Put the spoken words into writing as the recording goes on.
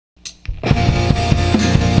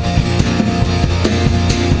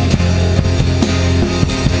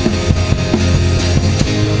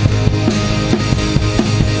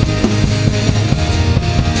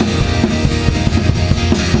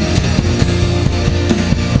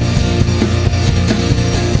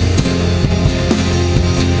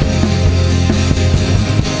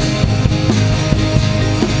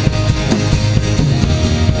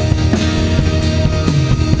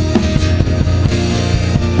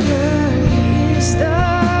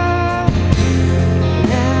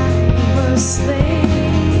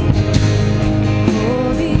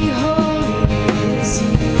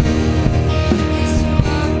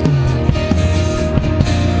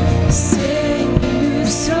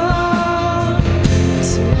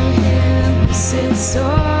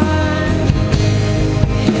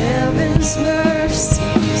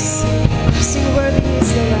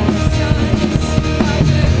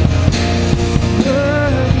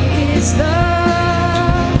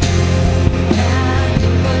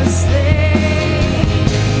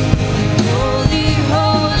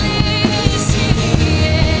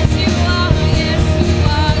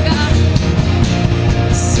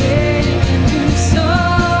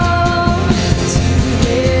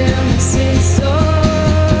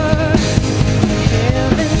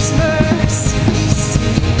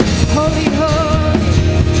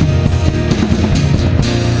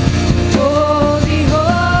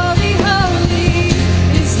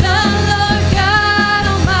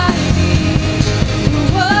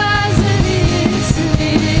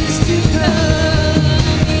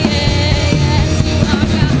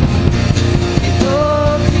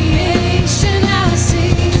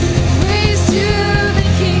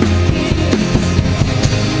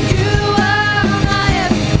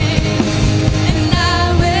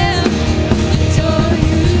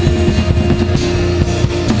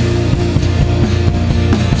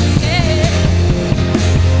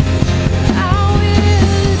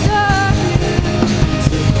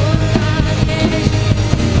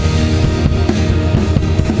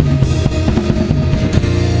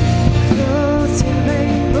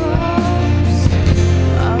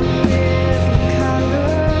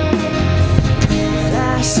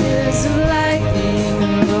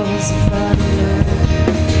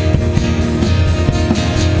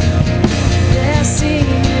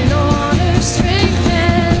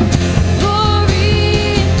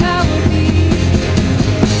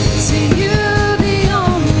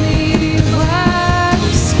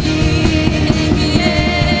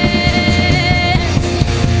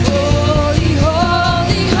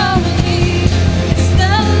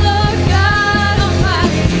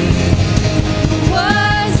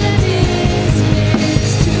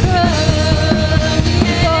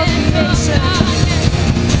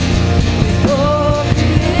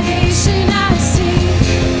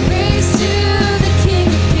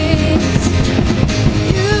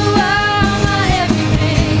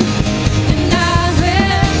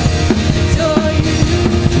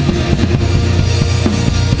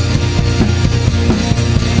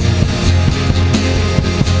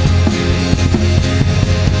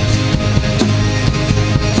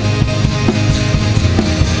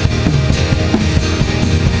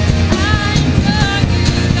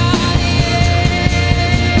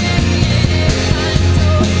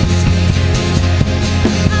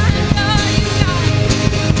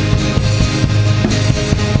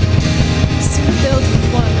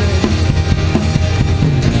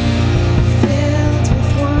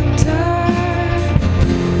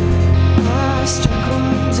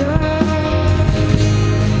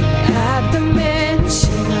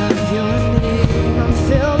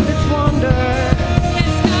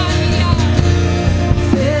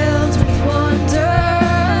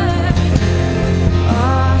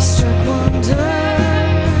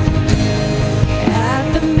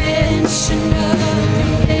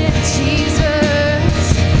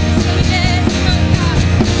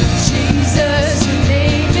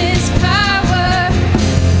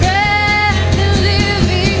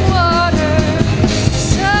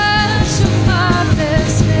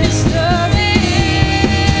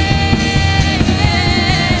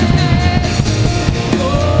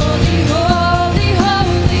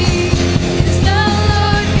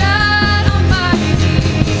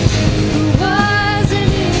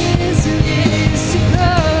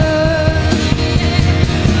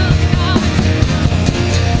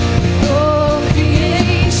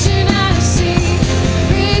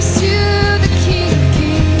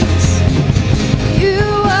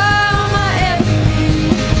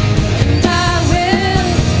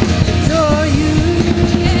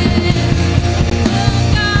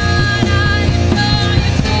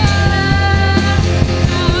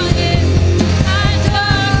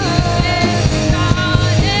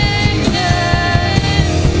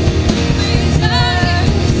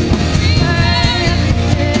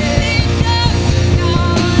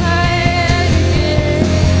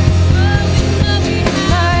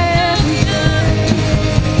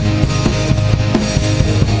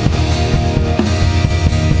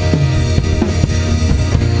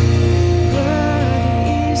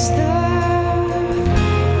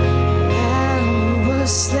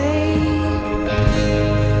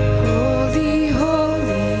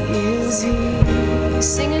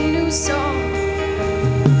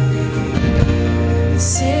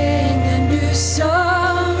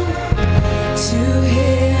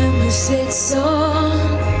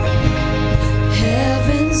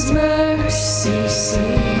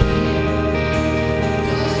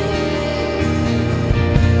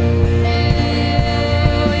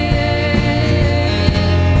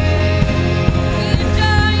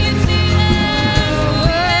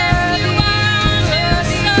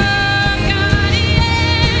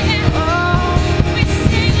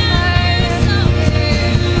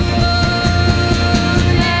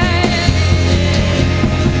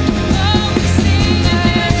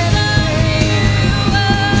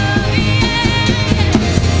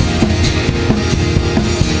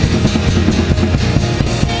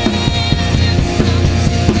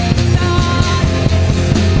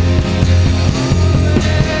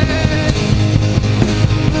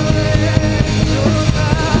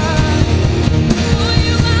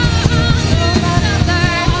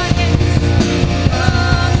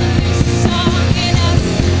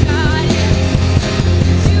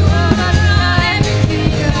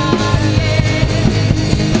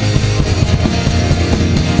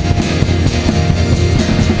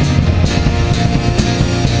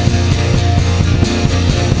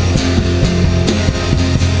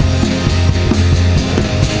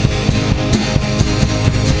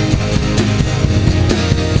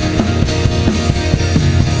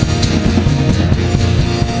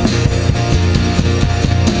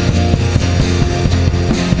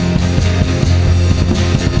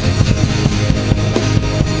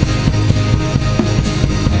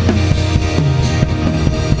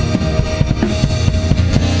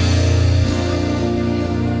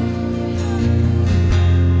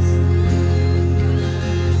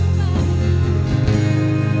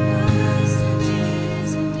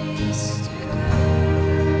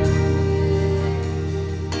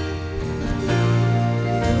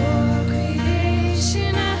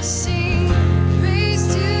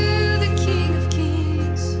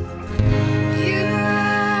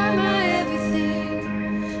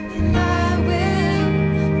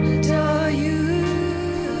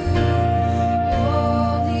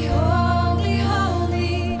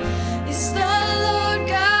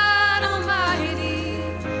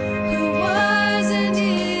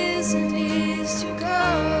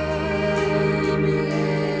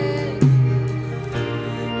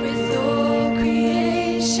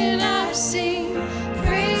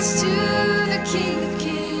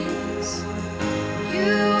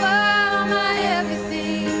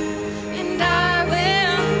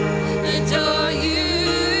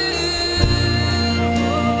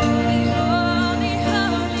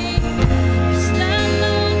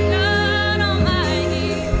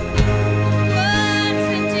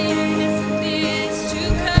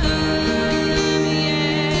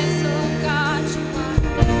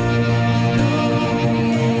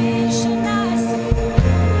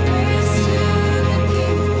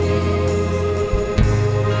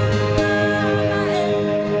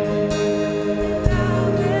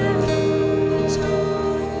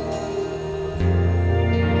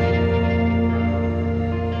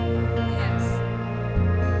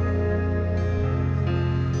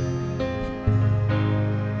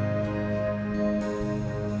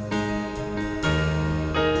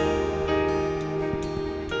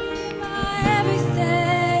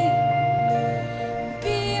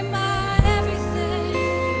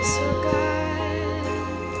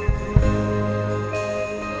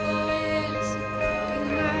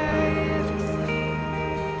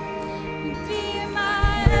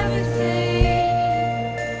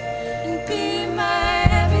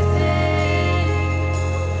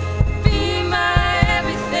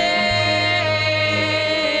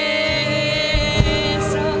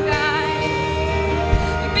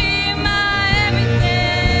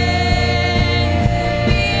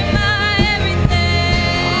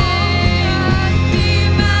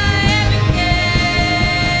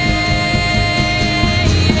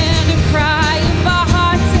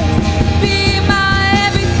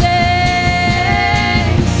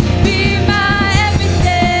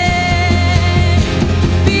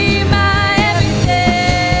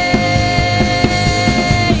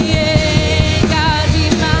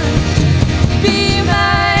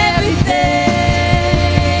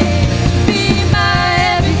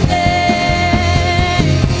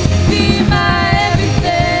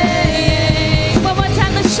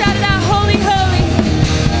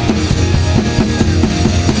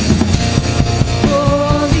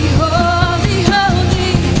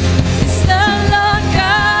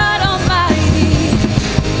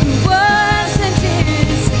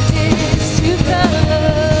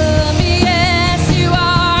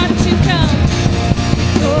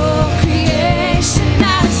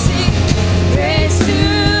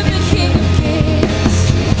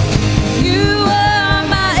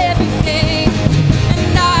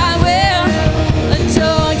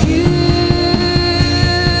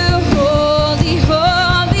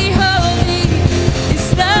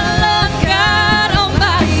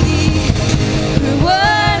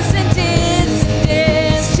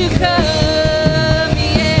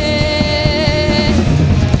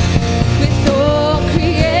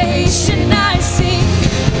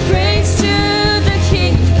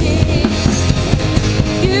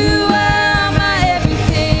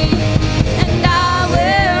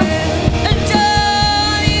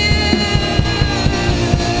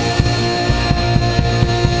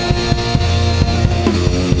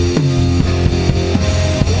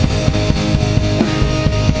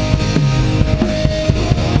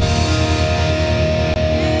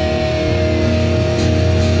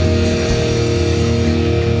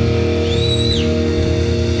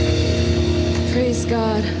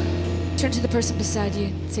person beside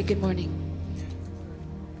you, say good morning.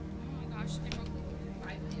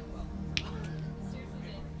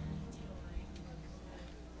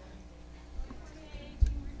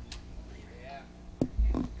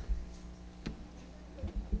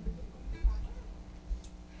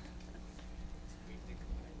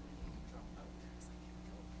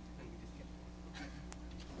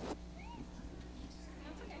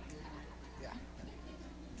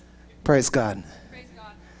 Praise God. Praise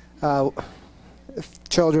God. If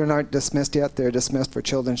children aren't dismissed yet, they're dismissed for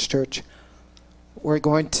Children's Church. We're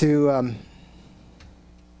going to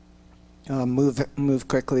move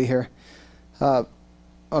quickly here. I'll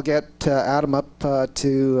get Adam up to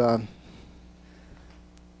do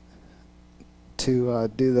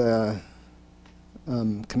the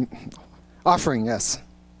offering. Yes.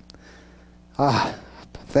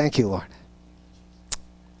 Thank you, Lord.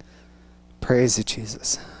 Praise you,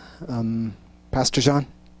 Jesus. Pastor John,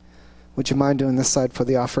 would you mind doing this side for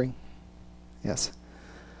the offering? Yes.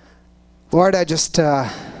 Lord, I just,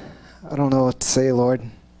 I don't know what to say, Lord,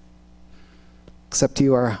 except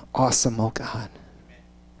you are awesome, oh God.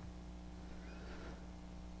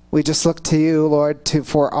 We just look to you, Lord,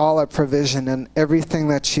 for all our provision and everything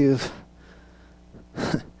that you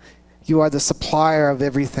are the supplier of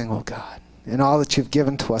everything, oh God, and all that you've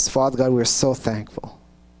given to us. Father God, we're so thankful.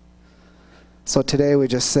 So today we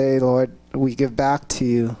just say, Lord, we give back to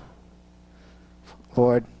you,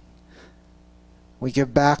 Lord. We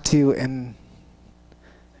give back to you in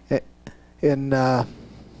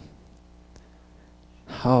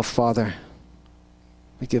oh, Father,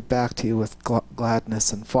 we give back to you with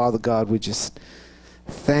gladness. And Father God, we just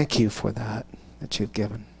thank you for that you've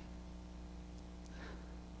given.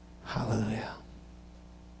 Hallelujah.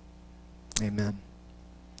 Amen.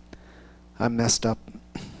 I messed up.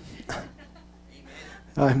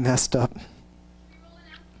 I messed up.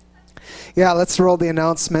 Yeah, let's roll the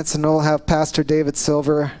announcements, and we'll have Pastor David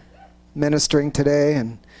Silver ministering today,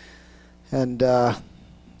 and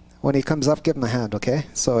when he comes up, give him a hand, okay?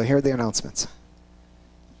 So here are the announcements.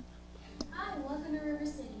 Hi, welcome to River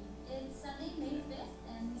City. It's Sunday, May 5th,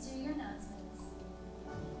 and these are your announcements.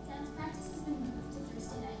 Dance practice has been moved to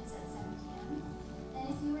Thursday nights at 7 p.m. And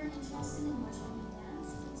if you are interested in worshiping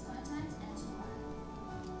dance, please contact Angela.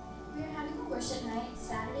 We are having a worship night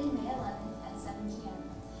Saturday, May 11th at 7 p.m.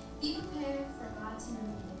 Be prepared for God to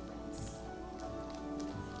move in your place.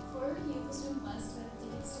 Forward Youth has been blessed with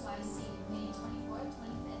tickets to YC May 24th,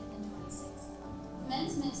 25th, and 26th. The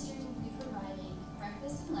men's ministry will be providing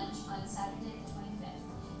breakfast and lunch on Saturday the 25th,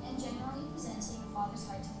 and generally presenting Father's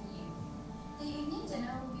Heart to the youth. The evening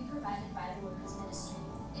dinner will be provided by the workers' ministry.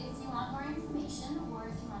 If you want more information or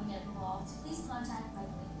if you want to get involved, please contact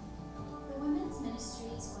Mike Lee. The women's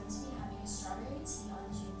ministry is going to be having a strawberry tea on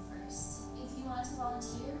June 1st. If you want to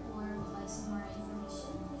volunteer or would like some more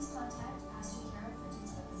information, please contact Pastor Carol for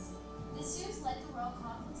details. This year's Let the World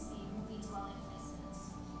Conference theme will be Dwelling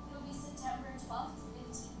Places. It will be September 12th to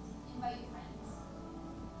 15th. Invite your friends.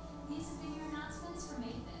 These have been your announcements for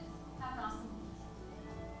May 5th. Have an awesome week.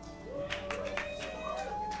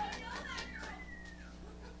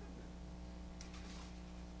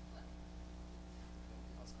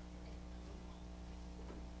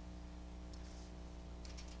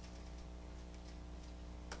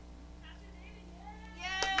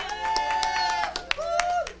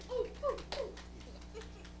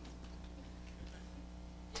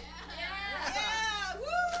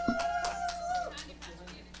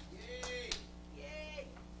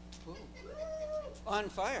 On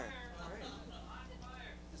fire. All right.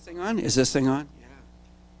 This thing on? Is this thing on? Yeah.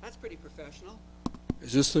 That's pretty professional.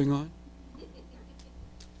 Is this thing on?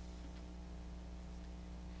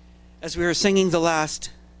 As we were singing the last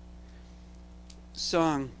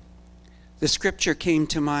song, the scripture came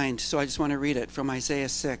to mind, so I just want to read it from Isaiah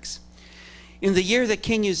 6. In the year that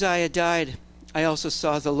King Uzziah died, I also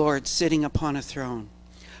saw the Lord sitting upon a throne,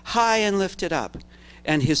 high and lifted up,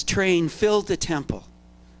 and his train filled the temple.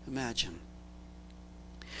 Imagine.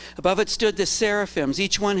 Above it stood the seraphims.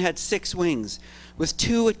 Each one had 6 wings. With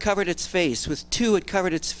 2 it covered its face, with 2 it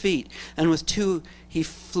covered its feet, and with 2 he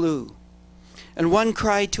flew. And one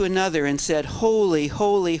cried to another and said, Holy,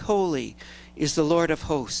 holy, holy is the Lord of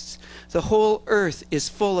hosts. The whole earth is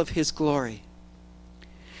full of his glory.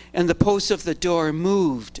 And the posts of the door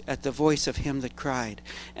moved at the voice of him that cried,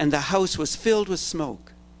 and the house was filled with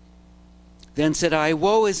smoke. Then said I,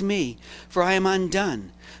 Woe is me, for I am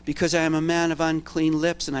undone, because I am a man of unclean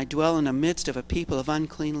lips, and I dwell in the midst of a people of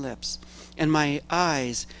unclean lips. And my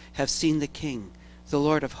eyes have seen the King, the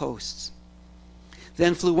Lord of hosts.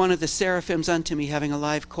 Then flew one of the seraphims unto me, having a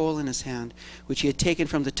live coal in his hand, which he had taken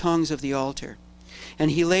from the tongs of the altar.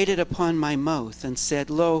 And he laid it upon my mouth and said,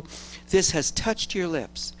 Lo, this has touched your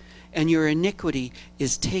lips, and your iniquity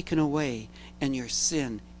is taken away, and your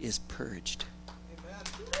sin is purged. Amen.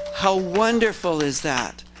 How wonderful is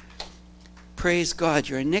that? Praise God.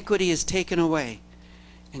 Your iniquity is taken away,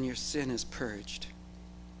 and your sin is purged.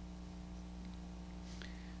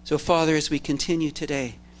 So, Father, as we continue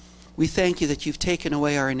today, we thank you that you've taken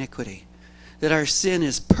away our iniquity, that our sin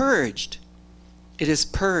is purged. It is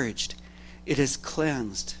purged. It is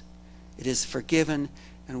cleansed. It is forgiven,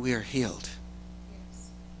 and we are healed. Yes.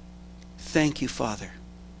 Thank you, Father.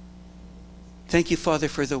 Thank you, Father,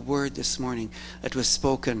 for the word this morning that was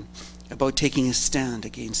spoken about taking a stand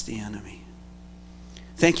against the enemy.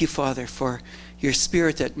 Thank you, Father, for your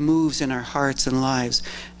Spirit that moves in our hearts and lives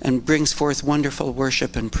and brings forth wonderful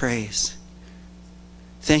worship and praise.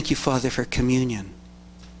 Thank you, Father, for communion.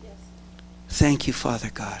 Yes. Thank you, Father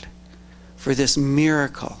God, for this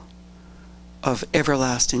miracle of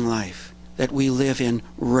everlasting life that we live in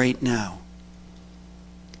right now.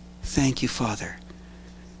 Thank you, Father,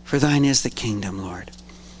 for thine is the kingdom, Lord,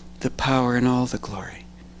 the power and all the glory,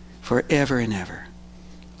 forever and ever.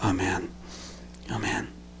 Amen. Amen.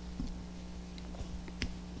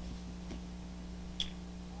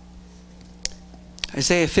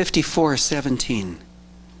 Isaiah 54:17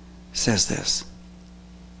 says this.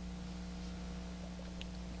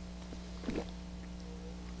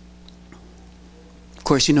 Of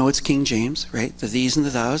course, you know it's King James, right? The these and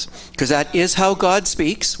the thous, because that is how God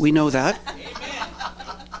speaks. We know that.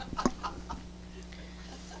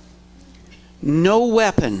 No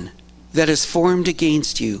weapon that is formed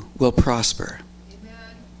against you will prosper.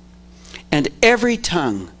 Amen. And every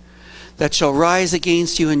tongue that shall rise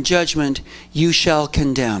against you in judgment, you shall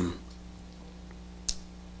condemn.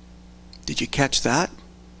 Did you catch that?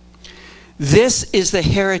 This is the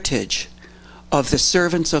heritage of the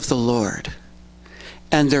servants of the Lord,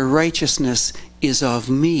 and their righteousness is of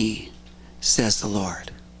me, says the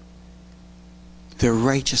Lord. Their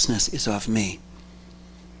righteousness is of me.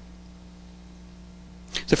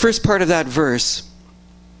 The first part of that verse,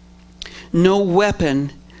 no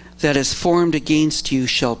weapon that is formed against you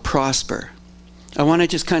shall prosper. I want to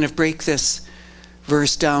just kind of break this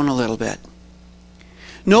verse down a little bit.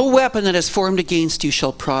 No weapon that is formed against you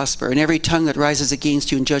shall prosper, and every tongue that rises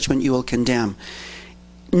against you in judgment you will condemn.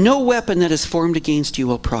 No weapon that is formed against you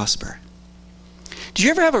will prosper. Did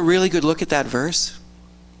you ever have a really good look at that verse?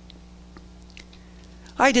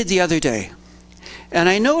 I did the other day, and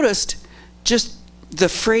I noticed just the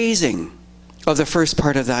phrasing of the first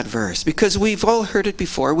part of that verse, because we've all heard it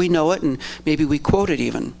before, we know it, and maybe we quote it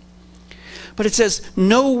even. But it says,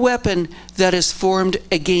 no weapon that is formed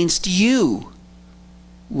against you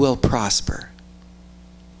will prosper.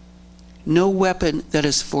 No weapon that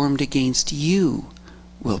is formed against you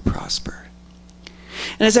will prosper.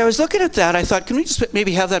 And as I was looking at that, I thought, can we just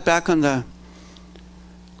maybe have that back on the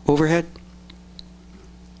overhead?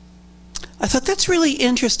 I thought that's really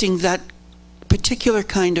interesting, that particular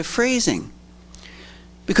kind of phrasing.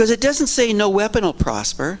 Because it doesn't say no weapon will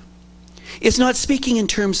prosper. It's not speaking in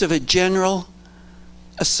terms of a general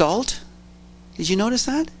assault. Did you notice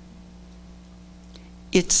that?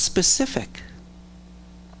 It's specific.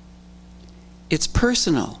 It's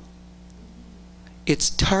personal. It's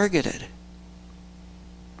targeted.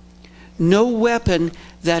 No weapon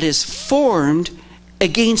that is formed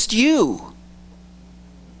against you.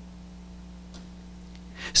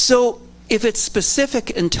 So if it's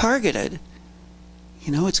specific and targeted,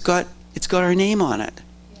 you know, it's got our name on it.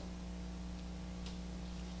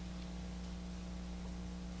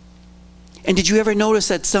 And did you ever notice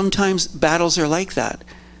that sometimes battles are like that?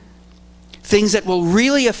 Things that will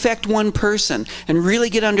really affect one person and really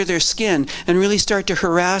get under their skin and really start to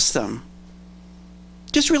harass them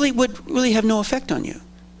just would really have no effect on you.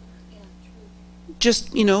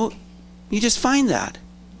 Just, you know, you just find that.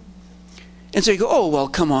 And so you go, oh, well,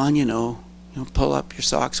 come on, pull up your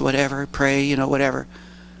socks, whatever, pray, whatever.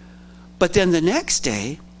 But then the next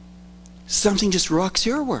day, something just rocks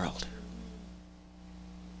your world.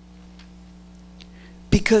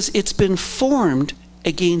 Because it's been formed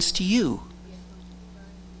against you.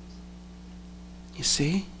 You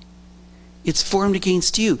see? It's formed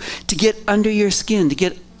against you. To get under your skin, to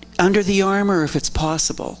get under the armor if it's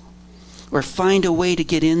possible. Or find a way to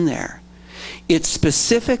get in there. It's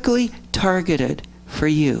specifically targeted for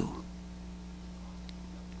you.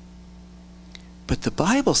 But the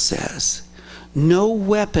Bible says, no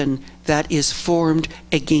weapon that is formed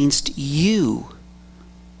against you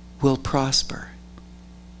will prosper.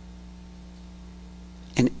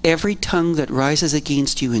 And every tongue that rises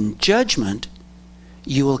against you in judgment,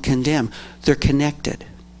 you will condemn. They're connected.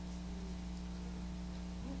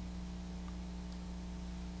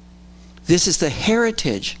 This is the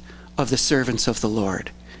heritage of the servants of the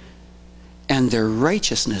Lord, and their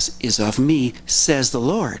righteousness is of me, says the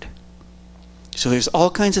Lord. So there's all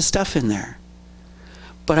kinds of stuff in there.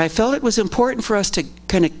 But I felt it was important for us to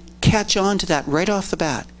kind of catch on to that right off the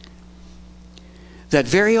bat. That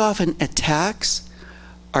very often attacks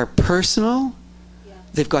are personal.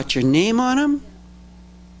 They've got your name on them.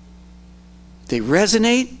 They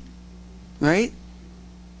resonate, right?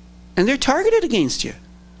 And they're targeted against you.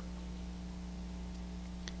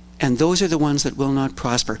 And those are the ones that will not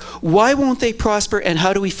prosper. Why won't they prosper, and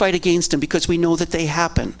how do we fight against them? Because we know that they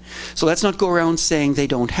happen. So let's not go around saying they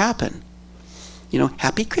don't happen. You know,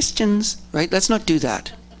 happy Christians, right? Let's not do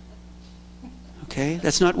that. Okay?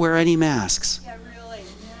 Let's not wear any masks. Yeah, really.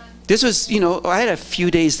 Yeah. This was, you know, I had a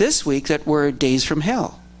few days this week that were days from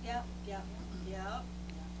hell. Yep, yep, yep.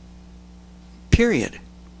 Period.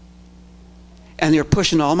 And they're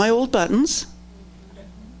pushing all my old buttons.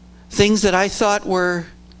 Things that I thought were,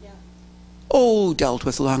 dealt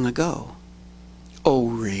with long ago. Oh,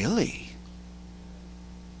 really?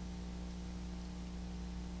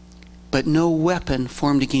 But no weapon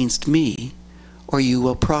formed against me or you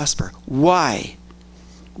will prosper. Why?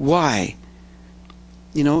 Why?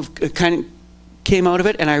 You know, it kind of came out of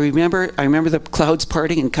it, and I remember the clouds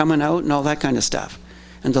parting and coming out and all that kind of stuff,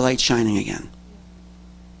 and the light shining again.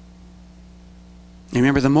 I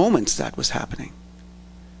remember the moments that was happening,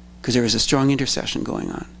 because there was a strong intercession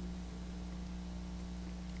going on.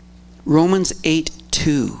 Romans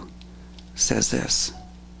 8:2 says this.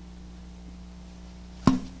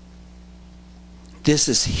 This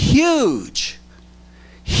is huge.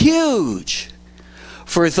 Huge.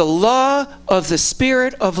 For the law of the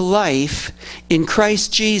Spirit of life in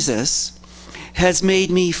Christ Jesus has made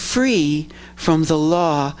me free from the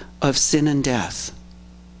law of sin and death.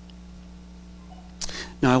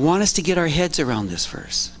 Now I want us to get our heads around this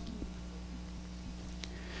verse.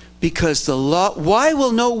 Because the law, why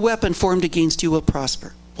will no weapon formed against you will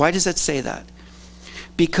prosper? Why does it say that?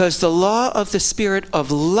 Because the law of the Spirit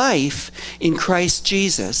of life in Christ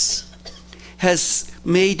Jesus has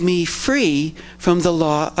made me free from the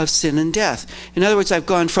law of sin and death. In other words, I've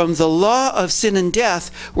gone from the law of sin and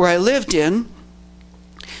death where I lived in,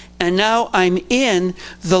 and now I'm in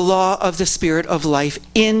the law of the Spirit of life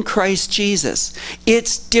in Christ Jesus.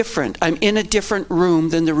 It's different. I'm in a different room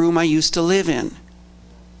than the room I used to live in.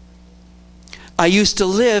 I used to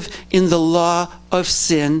live in the law of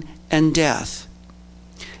sin and death.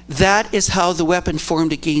 That is how the weapon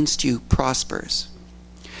formed against you prospers.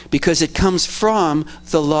 Because it comes from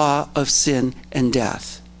the law of sin and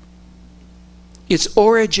death. Its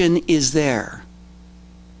origin is there.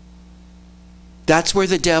 That's where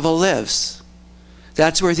the devil lives.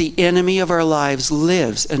 That's where the enemy of our lives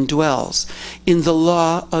lives and dwells. In the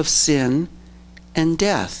law of sin and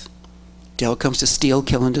death. Devil comes to steal,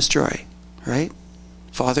 kill, and destroy. Right?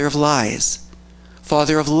 Father of lies.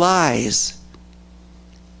 Father of lies.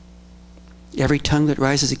 Every tongue that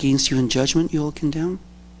rises against you in judgment, you will condemn.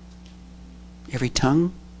 Every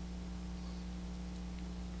tongue.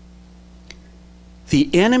 The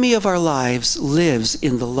enemy of our lives lives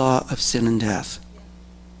in the law of sin and death.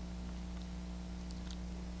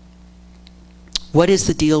 What is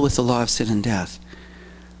the deal with the law of sin and death?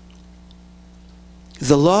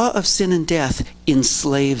 The law of sin and death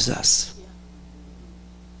enslaves us.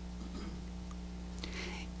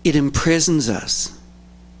 It imprisons us.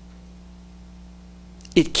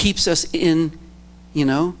 It keeps us in, in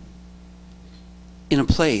a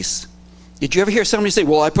place. Did you ever hear somebody say,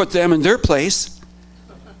 well, I put them in their place?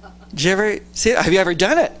 Did you ever see it? Have you ever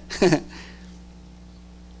done it?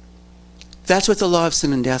 That's what the law of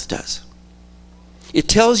sin and death does. It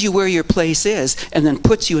tells you where your place is and then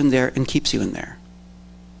puts you in there and keeps you in there.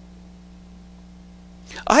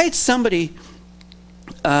 I had somebody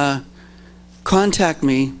contact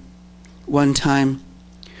me one time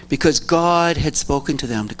because God had spoken to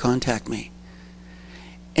them to contact me.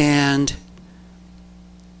 And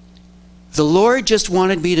the Lord just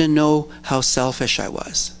wanted me to know how selfish I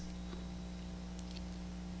was.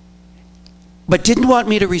 But didn't want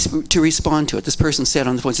me to respond to it. This person said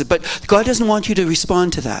on the phone, said, but God doesn't want you to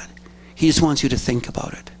respond to that. He just wants you to think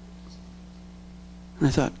about it. And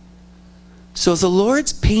I thought, so the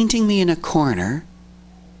Lord's painting me in a corner,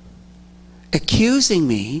 accusing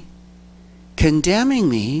me, condemning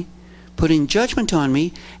me, putting judgment on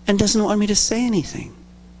me, and doesn't want me to say anything.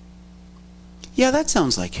 Yeah, that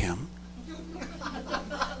sounds like him.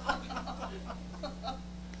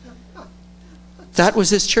 That was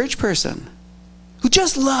this church person who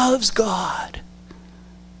just loves God.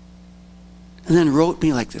 And then wrote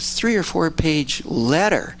me like this 3 or 4 page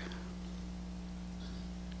letter.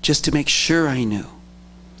 just to make sure I knew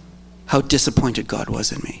how disappointed God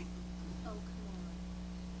was in me.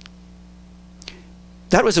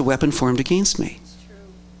 That was a weapon formed against me. It's true.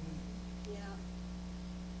 Yeah.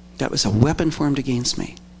 That was a weapon formed against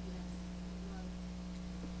me.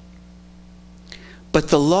 But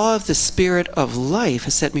the law of the Spirit of life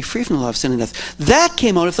has set me free from the law of sin and death. That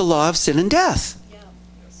came out of the law of sin and death. Yeah.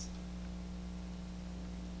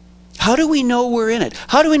 How do we know we're in it?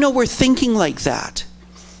 How do we know we're thinking like that?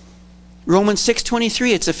 Romans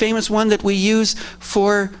 6:23, it's a famous one that we use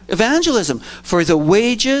for evangelism. For the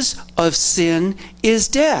wages of sin is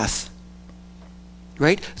death.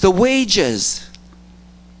 Right? The wages.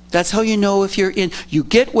 That's how you know if you're in. You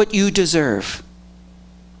get what you deserve.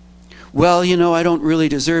 Well, you know, I don't really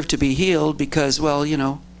deserve to be healed because, well, you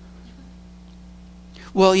know,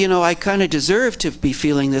 I kind of deserve to be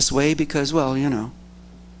feeling this way because, well, you know,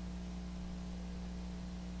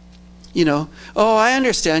 oh, I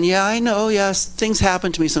understand. Yeah, I know. Yes, things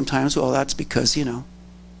happen to me sometimes. Well, that's because, you know,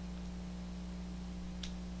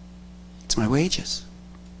 it's my wages.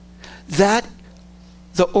 The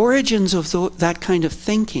origins of that kind of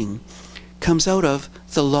thinking comes out of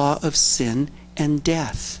the law of sin and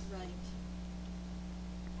death. Right.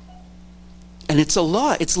 And it's a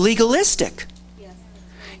law. It's legalistic. Yes.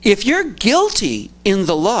 If you're guilty in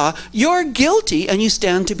the law, you're guilty and you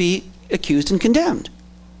stand to be accused and condemned.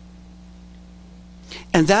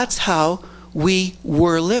 And that's how we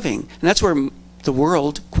were living. And that's where the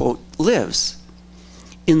world, quote, lives.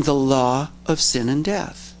 In the law of sin and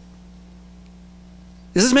death.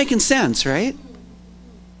 This is making sense, right?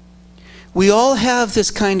 We all have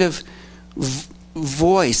this kind of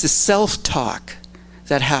voice, this self-talk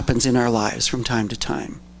that happens in our lives from time to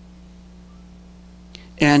time.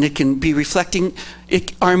 And it can be reflecting,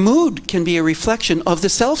 our mood can be a reflection of the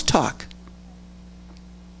self-talk.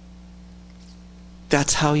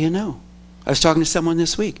 That's how you know. I was talking to someone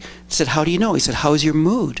this week. I said, how do you know? He said, how's your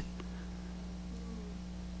mood?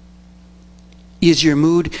 Is your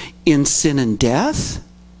mood in sin and death?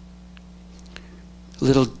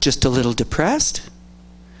 Just a little depressed?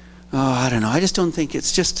 Oh, I don't know. I just don't think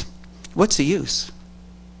it's just, what's the use?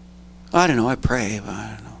 I don't know. I pray, but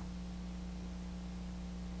I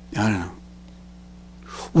don't know.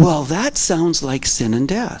 Well, that sounds like sin and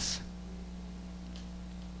death.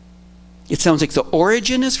 It sounds like the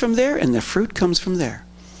origin is from there and the fruit comes from there.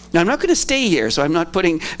 Now, I'm not going to stay here, so I'm not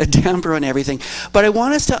putting a damper on everything, but I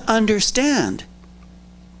want us to understand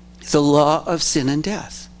the law of sin and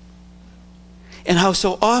death. And how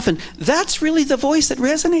so often that's really the voice that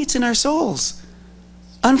resonates in our souls.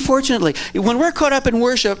 Unfortunately, when we're caught up in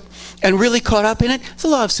worship and really caught up in it, the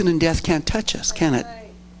law of sin and death can't touch us, can it?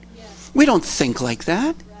 Right. Yes. We don't think like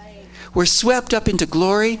that. Right. We're swept up into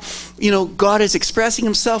glory. You know, God is expressing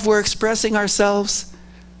himself. We're expressing ourselves.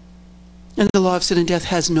 And the law of sin and death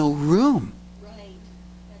has no room. Right.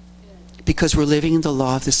 That's good. Because we're living in the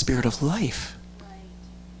law of the Spirit of life Right.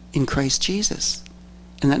 in Christ Jesus.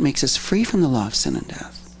 And that makes us free from the law of sin and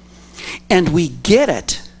death. And we get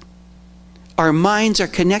it. Our minds are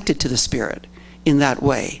connected to the Spirit in that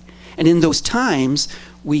way. And in those times,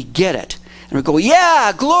 we get it. And we go,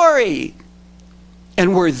 yeah, glory!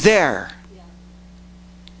 And we're there. Yeah.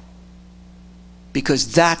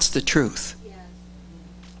 Because that's the truth. Yes.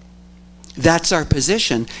 That's our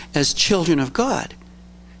position as children of God.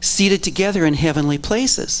 Seated together in heavenly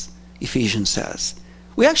places, Ephesians says.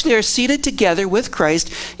 We actually are seated together with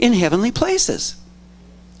Christ in heavenly places.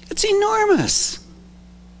 It's enormous.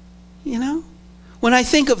 You know? When I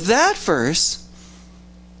think of that verse,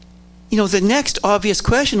 you know, the next obvious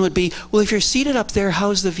question would be, well, if you're seated up there,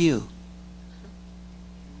 how's the view?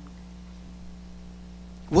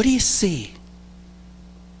 What do you see?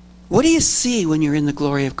 What do you see when you're in the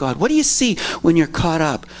glory of God? What do you see when you're caught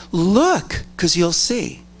up? Look, because you'll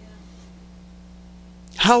see.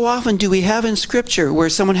 How often do we have in Scripture where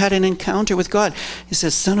someone had an encounter with God? He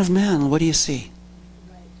says, Son of man, what do you see?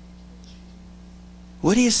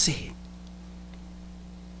 What do you see?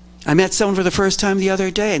 I met someone for the first time the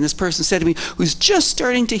other day, and this person said to me, who's just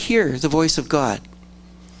starting to hear the voice of God,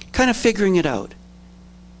 kind of figuring it out.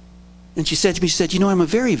 And she said to me, she said, you know, I'm a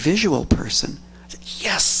very visual person. I said,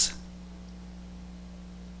 yes.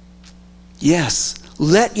 Yes.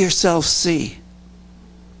 Let yourself see.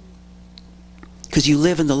 Because you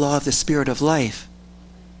live in the law of the Spirit of life.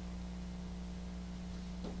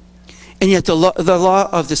 And yet the law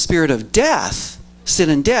of the Spirit of death, sin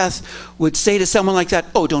and death, would say to someone like that,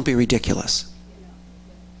 oh, don't be ridiculous.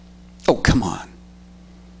 Oh, come on.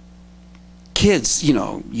 Kids, you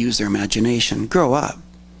know, use their imagination. Grow up.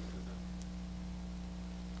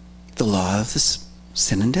 The law of this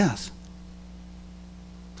sin and death.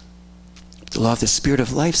 The law of the Spirit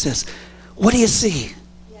of life says, what do you see?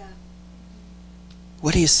 Yeah.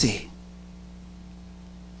 What do you see?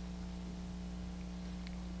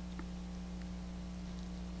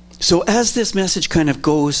 So as this message kind of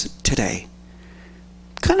goes today,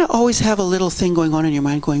 kind of always have a little thing going on in your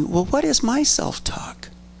mind going, well, what is my self-talk?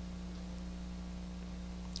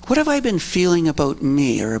 What have I been feeling about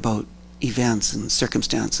me or about events and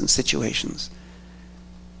circumstances and situations?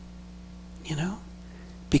 You know?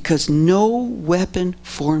 Because no weapon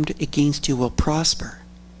formed against you will prosper.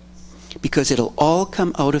 Because it'll all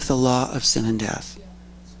come out of the law of sin and death.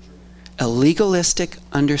 A legalistic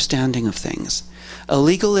understanding of things. A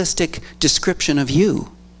legalistic description of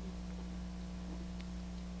you.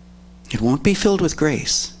 It won't be filled with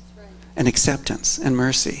grace and acceptance and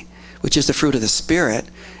mercy, which is the fruit of the Spirit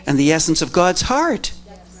and the essence of God's heart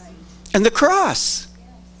and the cross.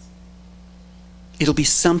 It'll be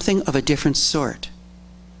something of a different sort.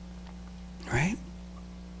 Right?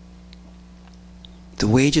 The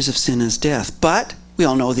wages of sin is death. But, we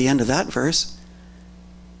all know the end of that verse.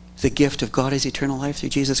 The gift of God is eternal life through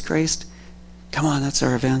Jesus Christ. Come on, that's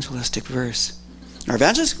our evangelistic verse. Our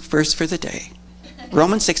evangelistic verse for the day.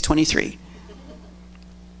 Romans 6:23.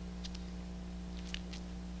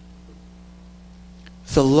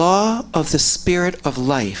 The law of the Spirit of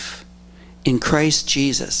life in Christ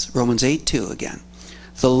Jesus. Romans 8:2 again.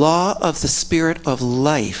 The law of the Spirit of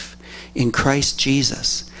life in Christ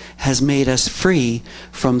Jesus has made us free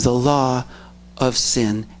from the law of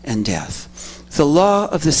sin and death. The law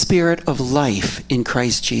of the Spirit of life in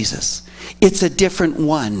Christ Jesus. It's a different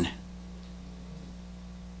one.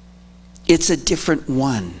 It's a different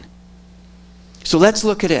one. So let's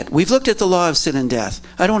look at it. We've looked at the law of sin and death.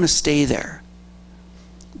 I don't want to stay there.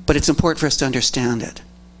 But it's important for us to understand it.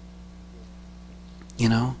 You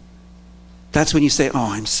know? That's when you say,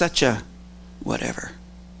 oh, I'm such a whatever.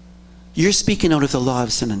 You're speaking out of the law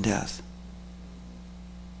of sin and death.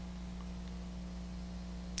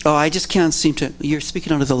 Oh, I just can't seem to... You're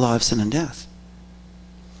speaking out of the law of sin and death.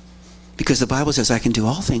 Because the Bible says I can do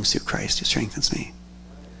all things through Christ who strengthens me.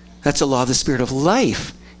 That's the law of the Spirit of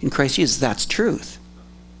life in Christ Jesus. That's truth.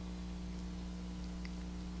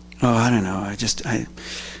 Oh, I don't know.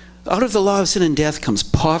 Out of the law of sin and death comes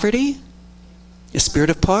poverty, a spirit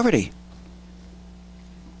of poverty.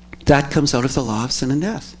 That comes out of the law of sin and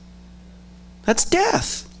death. That's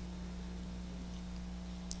death.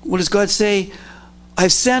 What does God say?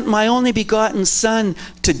 I've sent my only begotten Son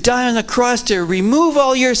to die on the cross to remove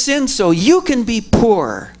all your sins so you can be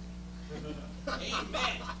poor.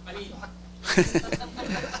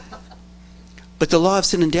 But the law of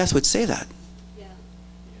sin and death would say that. Yeah.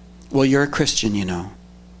 Well, you're a Christian, you know.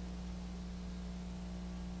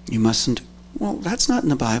 You mustn't. Well, that's not in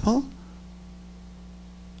the Bible.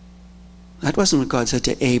 That wasn't what God said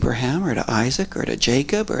to Abraham or to Isaac or to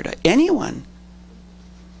Jacob or to anyone.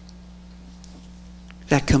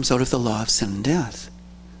 That comes out of the law of sin and death.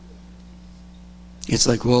 It's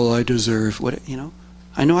like, well, I deserve what, you know.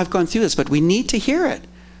 I know I've gone through this, but we need to hear it.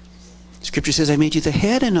 Scripture says, I made you the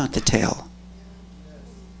head and not the tail.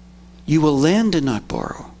 You will lend and not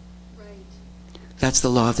borrow. Right. That's the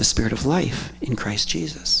law of the Spirit of life in Christ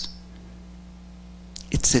Jesus.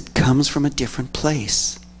 It comes from a different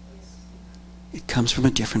place. It comes from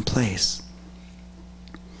a different place.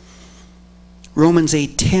 Romans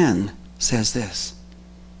 8:10 says this.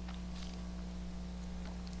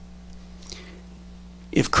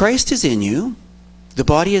 If Christ is in you, the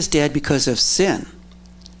body is dead because of sin,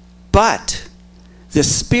 but the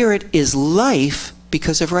Spirit is life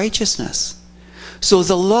because of righteousness. So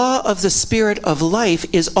the law of the Spirit of life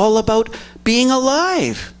is all about being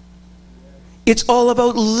alive. It's all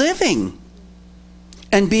about living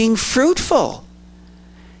and being fruitful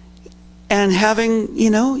and having, you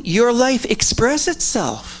know, your life express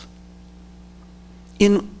itself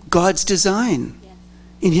in God's design,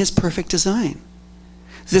 in His perfect design.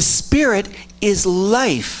 The Spirit is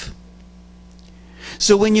life.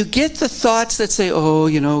 So when you get the thoughts that say, oh,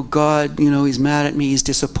 you know, God, you know, He's mad at me, He's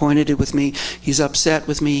disappointed with me, He's upset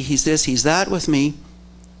with me, He's this, He's that with me,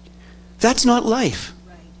 that's not life.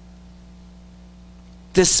 Right.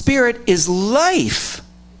 The Spirit is life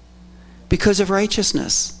because of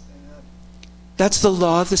righteousness. That's the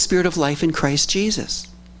law of the Spirit of life in Christ Jesus.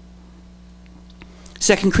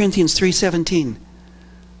 2 Corinthians 3:17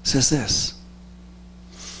 says this.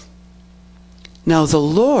 Now the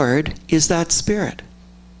Lord is that Spirit.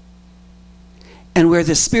 And where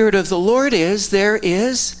the Spirit of the Lord is, there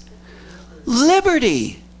is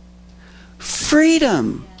liberty,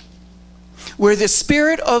 freedom. Where the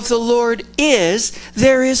Spirit of the Lord is,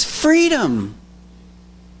 there is freedom.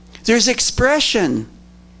 There's expression.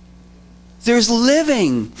 There's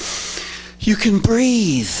living. You can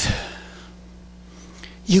breathe.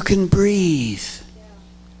 You can breathe. Yeah.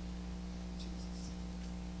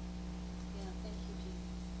 Yeah, thank you, Jesus.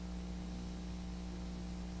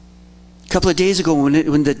 A couple of days ago, when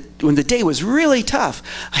the day was really tough,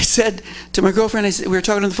 I said to my girlfriend, we were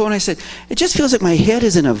talking on the phone, I said, it just feels like my head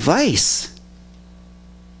is in a vice.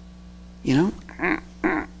 You know?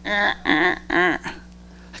 I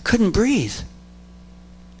couldn't breathe.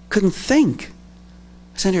 Couldn't think.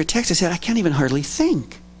 I sent her a text. I said, I can't even hardly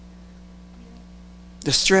think.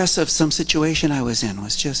 The stress of some situation I was in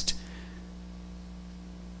was just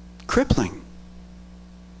crippling.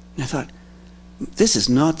 And I thought, this is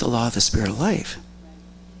not the law of the Spirit of life.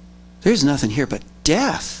 There's nothing here but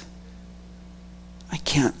death. I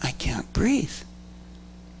can't breathe.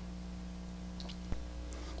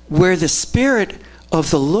 Where the Spirit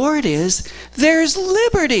of the Lord is, there's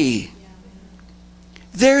liberty.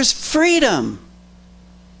 There's freedom.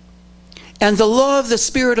 And the law of the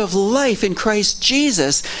Spirit of life in Christ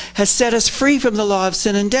Jesus has set us free from the law of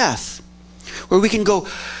sin and death. Where we can go,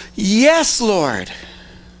 yes, Lord.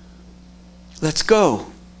 Let's go.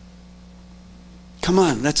 Come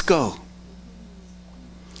on, let's go.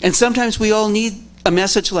 And sometimes we all need a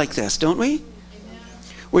message like this, don't we?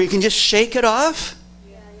 Where you can just shake it off.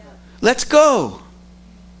 Let's go.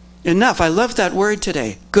 Enough. I love that word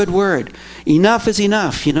today. Good word. Enough is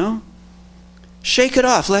enough, you know? Shake it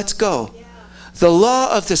off. Let's go. The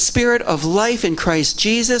law of the Spirit of life in Christ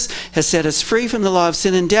Jesus has set us free from the law of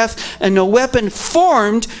sin and death, and no weapon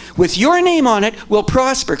formed with your name on it will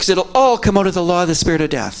prosper, because it'll all come out of the law of the Spirit of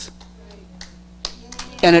death.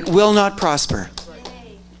 And it will not prosper.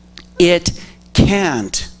 It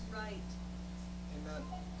can't.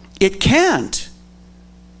 It can't.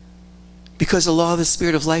 Because the law of the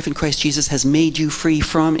Spirit of life in Christ Jesus has made you free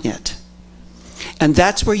from it. And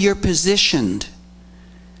that's where you're positioned.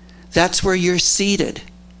 That's where you're seated,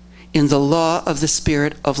 in the law of the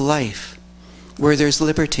Spirit of life, where there's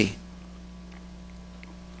liberty.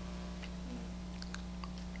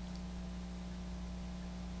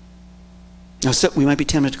 Now, so we might be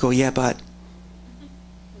tempted to go, yeah, but.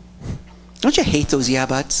 Don't you hate those yeah,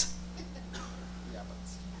 buts?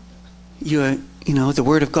 You know, the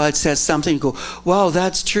Word of God says something, you go, wow,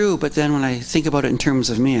 that's true. But then when I think about it in terms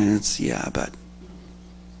of me, it's, yeah, but.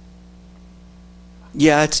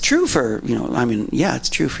 Yeah, it's true for, you know, I mean, yeah, it's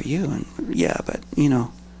true for you. And yeah, but, you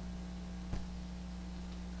know.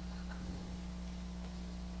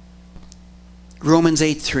 Romans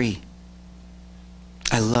 8:3.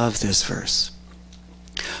 I love this verse.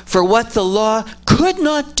 For what the law could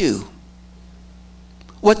not do,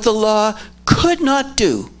 what the law could not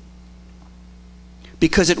do,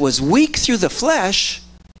 because it was weak through the flesh.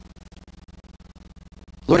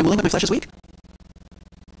 Lord, I'm willing, but my flesh is weak.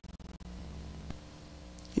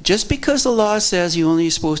 Just because the law says you only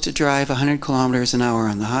are supposed to drive 100 kilometers an hour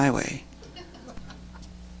on the highway,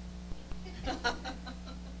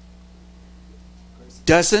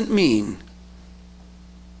 doesn't mean.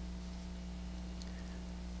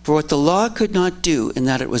 For what the law could not do, in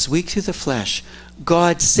that it was weak through the flesh,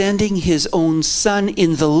 God sending his own Son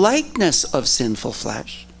in the likeness of sinful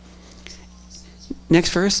flesh. Next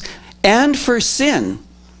verse. And for sin.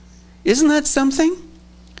 Isn't that something?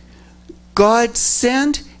 God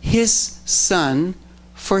sent his Son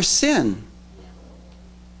for sin.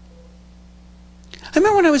 I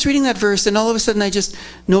remember when I was reading that verse, and all of a sudden I just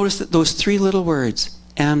noticed that those three little words,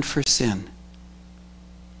 and for sin.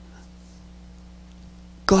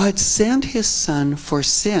 God sent his Son for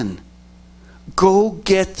sin. Go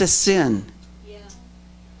get the sin. Yeah.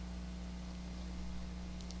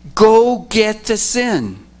 Go get the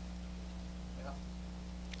sin.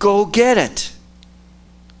 Go get it.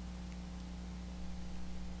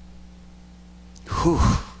 Whew.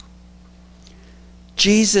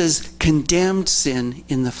 Jesus condemned sin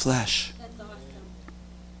in the flesh. That's awesome.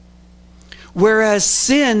 Whereas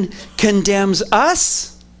sin condemns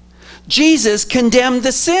us, Jesus condemned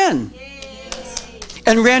the sin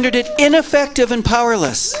and rendered it ineffective and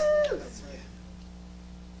powerless.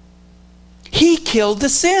 He killed the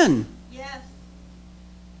sin. Yes.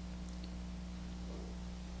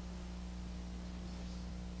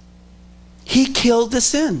 He killed the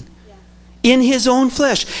sin in his own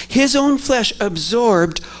flesh. His own flesh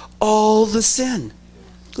absorbed all the sin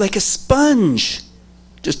like a sponge.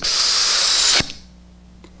 Just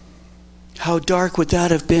how dark would that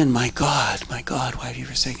have been? My God, why have you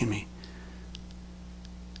forsaken me?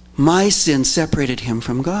 My sin separated him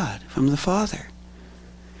from God, from the Father.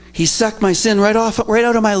 He sucked my sin right out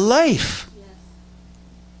of my life. Yes.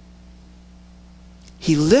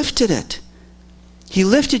 He lifted it. He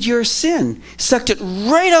lifted your sin, sucked it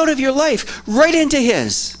right out of your life, right into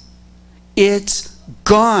his. It's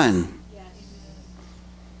gone.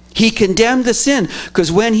 He condemned the sin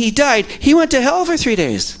because when he died, he went to hell for 3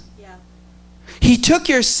 days. He took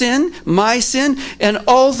your sin, my sin, and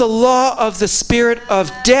all the law of the spirit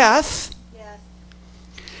of death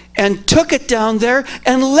and took it down there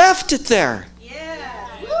and left it there.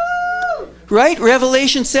 Right?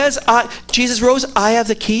 Revelation says, Jesus rose, I have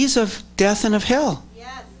the keys of death and of hell.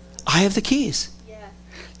 I have the keys.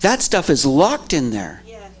 That stuff is locked in there.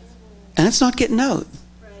 And it's not getting out.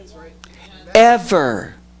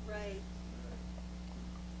 Ever.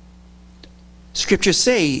 Scriptures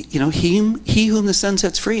say, you know, he whom the Son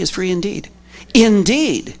sets free is free indeed.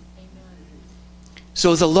 Indeed.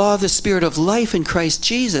 So the law of the Spirit of life in Christ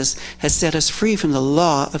Jesus has set us free from the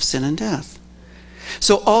law of sin and death.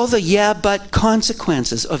 So all the yeah but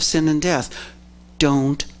consequences of sin and death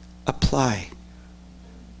don't apply.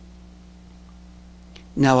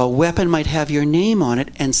 Now a weapon might have your name on it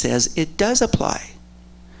and says it does apply.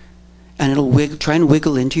 And it'll try and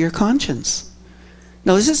wiggle into your conscience.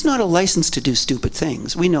 Now, this is not a license to do stupid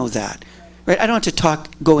things. We know that. Right? I don't have to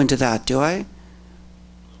go into that, do I?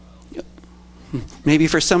 Maybe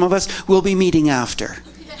for some of us, we'll be meeting after.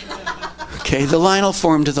 Okay, the line will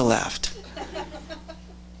form to the left.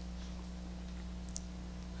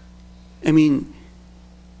 I mean,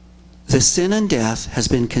 the sin and death has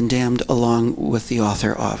been condemned along with the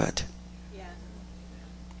author of it.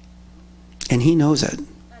 And he knows it.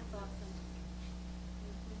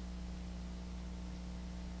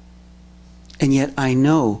 And yet I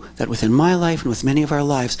know that within my life and with many of our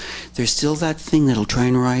lives, there's still that thing that'll try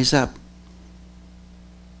and rise up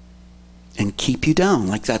and keep you down,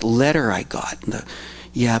 like that letter I got.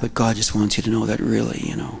 Yeah, but God just wants you to know that really,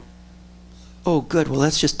 you know. Oh, good. Well,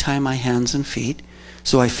 let's just tie my hands and feet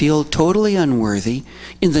so I feel totally unworthy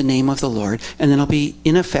in the name of the Lord, and then I'll be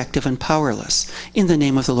ineffective and powerless in the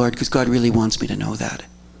name of the Lord because God really wants me to know that.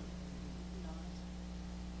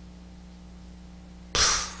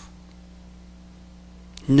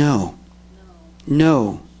 No.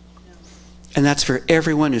 No. And that's for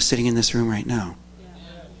everyone who's sitting in this room right now.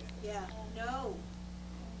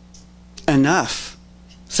 Enough.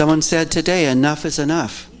 Someone said today, enough is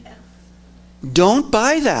enough. Don't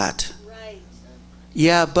buy that.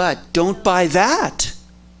 Yeah, but don't buy that.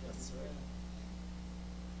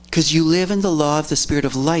 Because you live in the law of the Spirit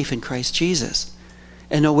of life in Christ Jesus.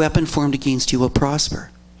 And no weapon formed against you will prosper.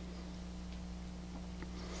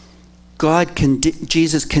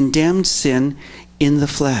 Jesus condemned sin in the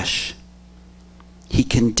flesh. He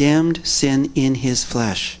condemned sin in his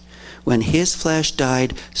flesh. When his flesh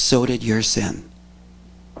died, so did your sin.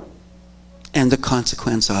 And the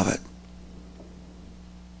consequence of it.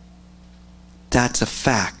 That's a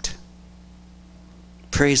fact.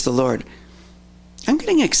 Praise the Lord. I'm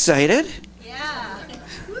getting excited. Yeah.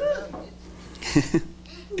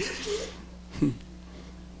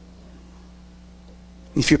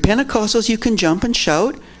 If you're Pentecostals, you can jump and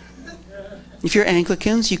shout. If you're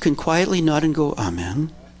Anglicans, you can quietly nod and go,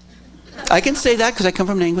 Amen. I can say that because I come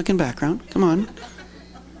from an Anglican background. Come on.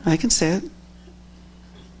 I can say it.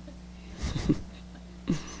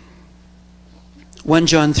 1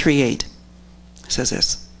 John 3:8 says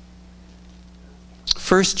this.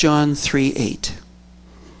 1 John 3:8.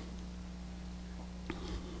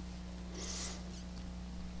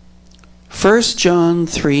 First John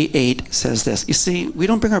 3:8 says this. You see, we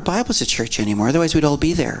don't bring our Bibles to church anymore, otherwise we'd all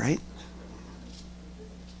be there, right?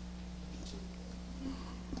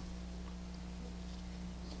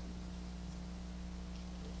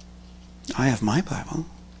 I have my Bible.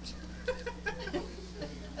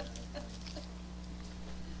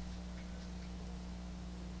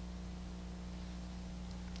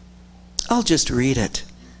 I'll just read it.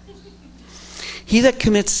 He that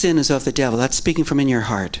commits sin is of the devil. That's speaking from in your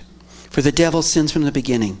heart. For the devil sins from the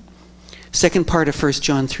beginning. Second part of 1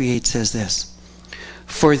 John 3:8 says this.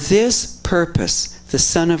 For this purpose the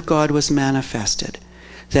Son of God was manifested,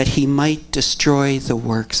 that he might destroy the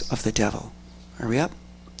works of the devil. Are we up?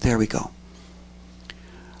 There we go.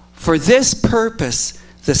 For this purpose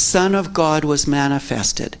the Son of God was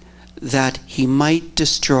manifested, that he might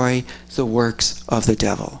destroy the works of the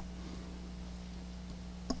devil.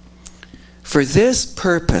 For this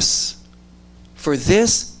purpose, for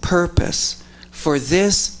this purpose, for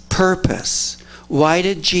this purpose. Why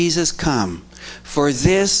did Jesus come? For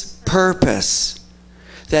this purpose.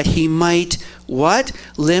 That he might, what?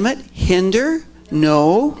 Limit? Hinder?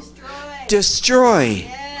 No. Destroy.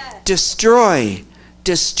 Yes. Destroy.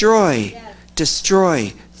 Destroy. Yes.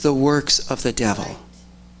 Destroy the works of the devil.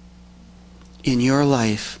 In your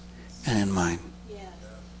life and in mine. Yes.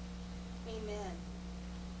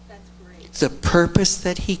 The purpose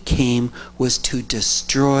that he came was to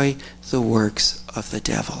destroy the works of the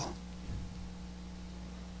devil.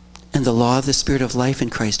 And the law of the Spirit of life in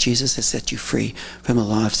Christ Jesus has set you free from the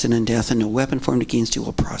law of sin and death, and no weapon formed against you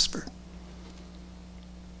will prosper.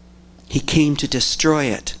 He came to destroy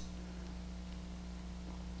it.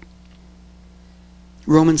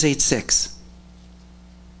 Romans 8:6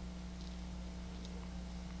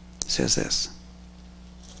 says this.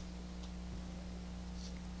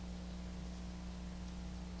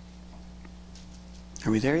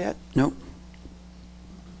 Are we there yet? No.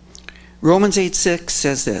 Romans 8:6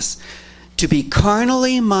 says this. To be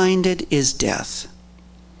carnally minded is death,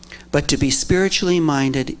 but to be spiritually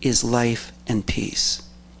minded is life and peace.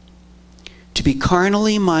 To be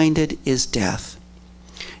carnally minded is death,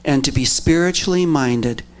 and to be spiritually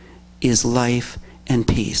minded is life and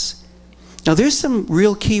peace. Now there's some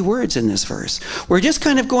real key words in this verse. We're just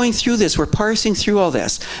kind of going through this. We're parsing through all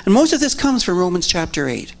this. And most of this comes from Romans chapter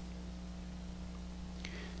 8.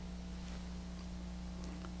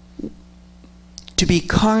 To be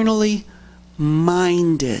carnally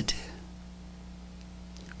minded.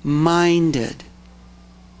 Minded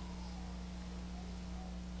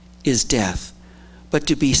is death. But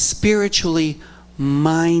to be spiritually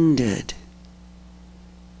minded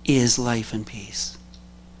is life and peace.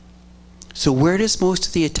 So where does most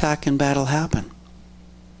of the attack and battle happen?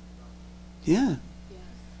 Yeah.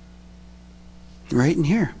 Right in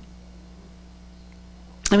here.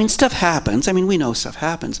 I mean, stuff happens. I mean, we know stuff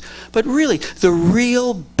happens. But really, the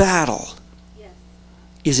real battle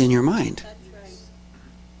is in your mind. That's right.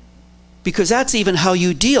 Because that's even how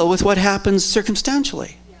you deal with what happens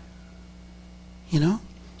circumstantially. You know?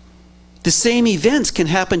 The same events can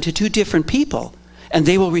happen to two different people, and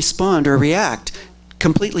they will respond or react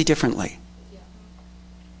completely differently.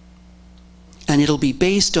 And it'll be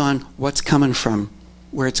based on what's coming from,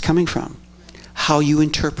 where it's coming from, how you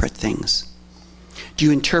interpret things. Do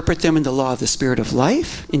you interpret them in the law of the Spirit of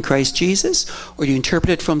life in Christ Jesus, or do you interpret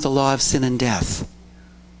it from the law of sin and death?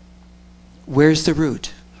 Where's the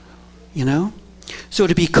root? You know? So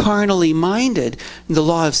to be carnally minded in the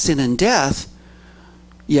law of sin and death,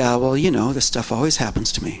 yeah, well, you know, this stuff always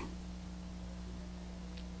happens to me.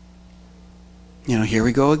 You know, here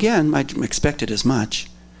we go again. I expected as much.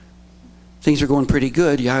 Things were going pretty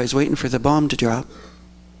good. Yeah, I was waiting for the bomb to drop.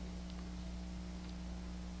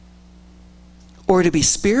 Or to be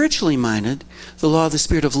spiritually minded, the law of the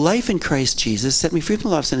Spirit of life in Christ Jesus set me free from the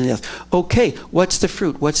law of sin and death. Okay, what's the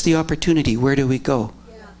fruit? What's the opportunity? Where do we go?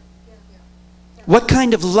 What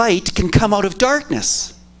kind of light can come out of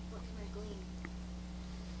darkness?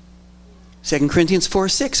 2 Corinthians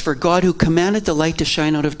 4:6, for God who commanded the light to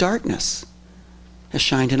shine out of darkness has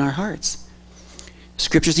shined in our hearts.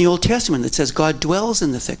 Scriptures in the Old Testament that says God dwells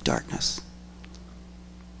in the thick darkness.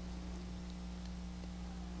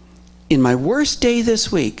 In my worst day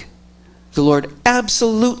this week, the Lord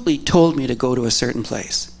absolutely told me to go to a certain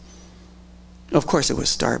place. Of course it was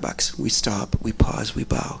Starbucks. We stop, we pause, we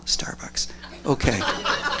bow. Starbucks. Okay.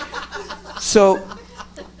 So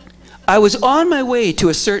I was on my way to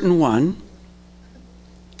a certain one,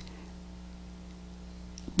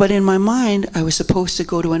 but in my mind I was supposed to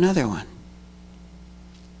go to another one.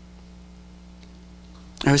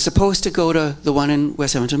 I was supposed to go to the one in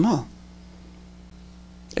West Edmonton Mall.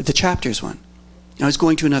 The Chapters one. I was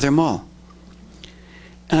going to another mall.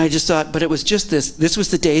 And I just thought, but it was just this. This was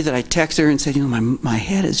the day that I texted her and said, you know, my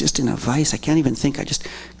head is just in a vice. I can't even think. I just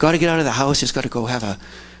got to get out of the house. Just got to go have a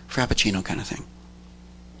Frappuccino kind of thing.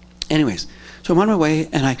 Anyways, so I'm on my way,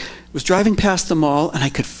 and I was driving past the mall, and I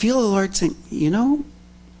could feel the Lord saying, you know,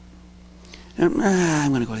 I'm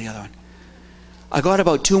going to go to the other one. I got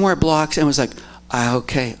about 2 more blocks and was like,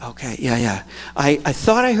 okay, yeah. I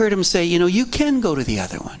thought I heard him say, you know, you can go to the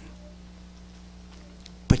other one,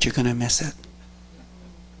 but you're going to miss it.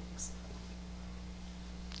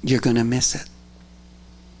 You're going to miss it.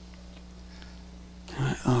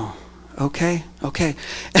 Oh, okay. And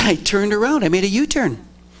I turned around. I made a U-turn.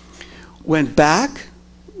 Went back,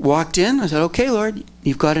 walked in. I said, okay, Lord,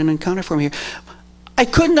 you've got an encounter for me here. I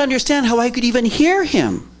couldn't understand how I could even hear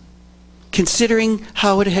him, considering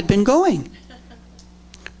how it had been going.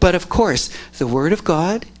 But of course, the Word of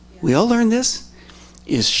God, we all learned this,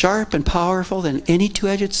 is sharp and powerful than any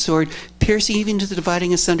two-edged sword, piercing even to the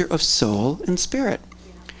dividing asunder of soul and spirit.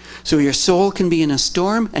 So your soul can be in a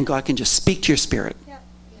storm, and God can just speak to your spirit,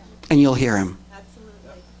 and you'll hear him.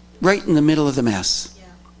 Absolutely. Right in the middle of the mess.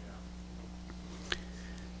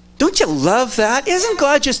 Don't you love that? Isn't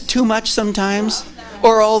God just too much sometimes?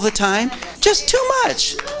 Or all the time? Just too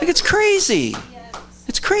much. Like, it's crazy.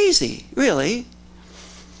 It's crazy, really.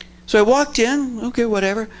 So I walked in, okay,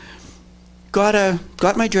 whatever. Got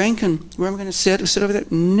my drink, and where am I going to sit? Sit over there?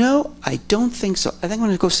 No, I don't think so. I think I'm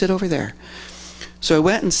going to go sit over there. So I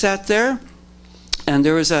went and sat there, and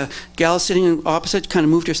there was a gal sitting opposite, kind of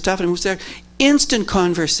moved her stuff and moved there. Instant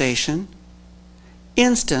conversation.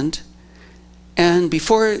 Instant. And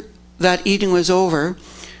before that evening was over,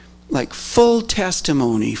 like full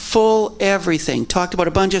testimony, full everything. Talked about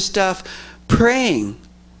a bunch of stuff, praying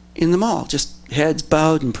in the mall, just heads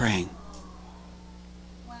bowed and praying.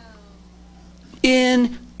 Wow.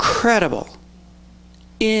 Incredible.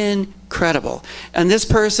 Incredible. And this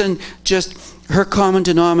person, just her common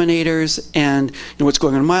denominators and what's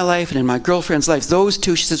going on in my life and in my girlfriend's life, those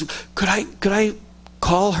two, she says, could I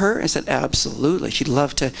call her? I said, absolutely. She'd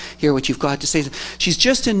love to hear what you've got to say. She's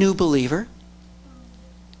just a new believer.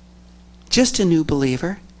 Just a new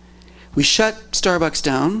believer. We shut Starbucks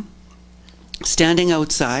down, standing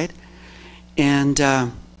outside, and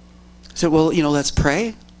said, well, let's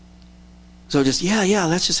pray. So just, yeah,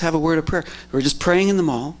 let's just have a word of prayer. We were just praying in the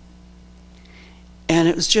mall, and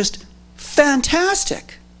it was just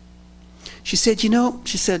fantastic. She said,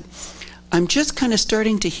 I'm just kind of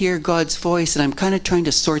starting to hear God's voice, and I'm kind of trying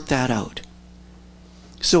to sort that out.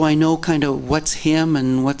 So I know kind of what's him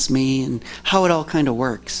and what's me and how it all kind of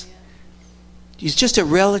works. She's just a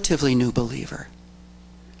relatively new believer,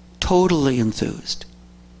 totally enthused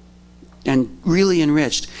and really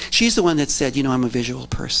enriched. She's the one that said, I'm a visual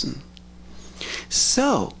person.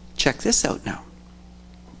 So, check this out now.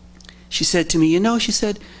 She said to me, she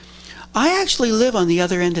said, I actually live on the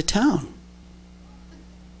other end of town.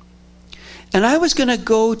 And I was going to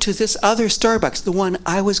go to this other Starbucks, the one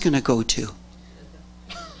I was going to go to.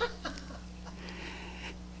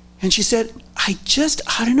 And she said, I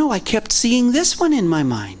don't know, I kept seeing this one in my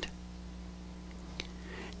mind.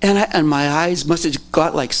 And my eyes must have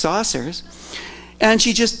got like saucers. And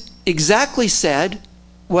she just exactly said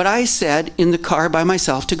what I said in the car by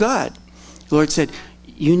myself to God. The Lord said,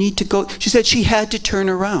 you need to go. She said she had to turn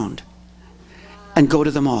around and go to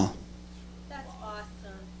the mall. That's awesome.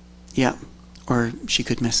 Yeah, or she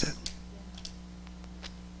could miss it.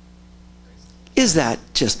 Is that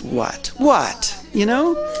just what? What?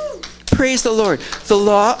 Praise the Lord. The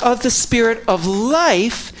law of the Spirit of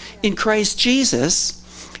life in Christ Jesus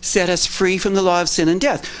set us free from the law of sin and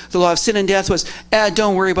death. The law of sin and death was,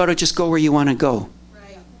 don't worry about it, just go where you want to go.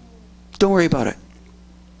 Right. Don't worry about it.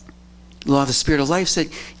 The law of the Spirit of life said,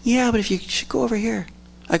 yeah, but if you should go over here.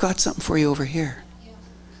 I got something for you over here.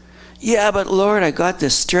 Yeah, but Lord, I got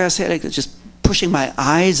this stress headache that's just pushing my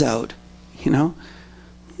eyes out.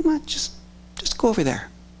 Just go over there.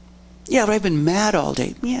 Yeah, but I've been mad all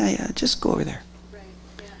day. Yeah, just go over there. Right.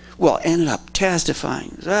 Yeah. Well, ended up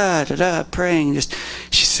testifying, praying.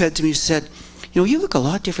 She said to me, you look a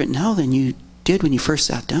lot different now than you did when you first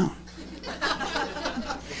sat down.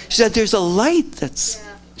 She said, there's a light that's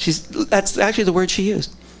actually the word she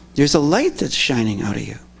used. There's a light that's shining out of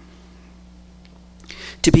you.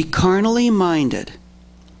 To be carnally minded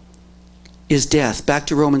is death. Back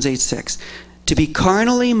to Romans 8:6. To be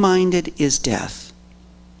carnally minded is death.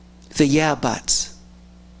 The yeah buts.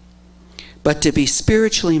 But to be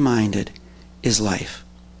spiritually minded is life.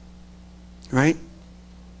 Right?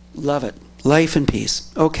 Love it. Life and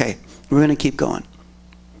peace. Okay, we're going to keep going.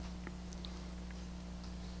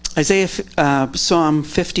 Psalm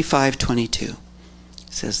 55:22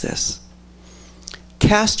 says this.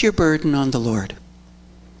 Cast your burden on the Lord,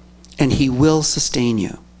 and he will sustain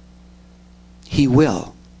you. He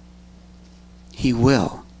will. He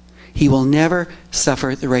will. He will never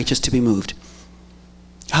suffer the righteous to be moved.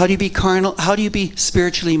 How do you be carnal? How do you be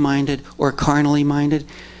spiritually minded or carnally minded?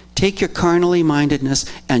 Take your carnally mindedness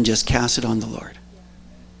and just cast it on the Lord.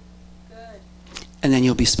 Good. And then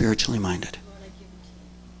you'll be spiritually minded. Lord, I give it to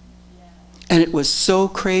you. Yeah. And it was so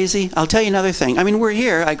crazy. I'll tell you another thing. We're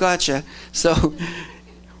here. I gotcha. So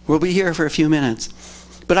we'll be here for a few minutes.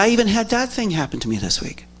 But I even had that thing happen to me this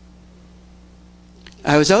week.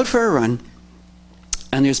 I was out for a run.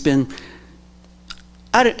 And there's been,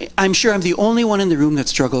 I'm sure I'm the only one in the room that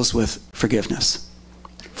struggles with forgiveness,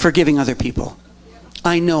 forgiving other people.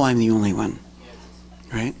 I know I'm the only one,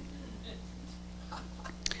 right?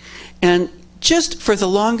 And just for the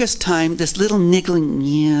longest time, this little niggling,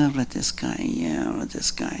 but this guy,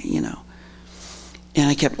 And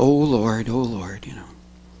I kept, oh Lord, And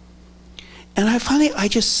I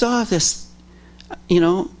just saw this,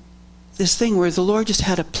 this thing where the Lord just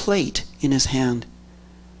had a plate in his hand.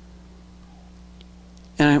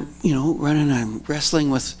 And I'm, I'm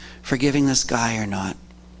wrestling with forgiving this guy or not.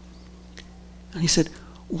 And he said,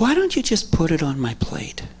 why don't you just put it on my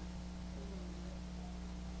plate?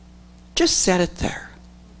 Just set it there.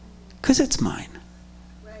 Because it's mine.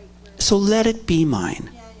 Right, right. So let it be mine.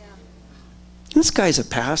 Yeah, yeah. This guy's a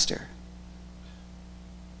pastor.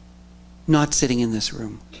 Not sitting in this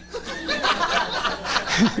room.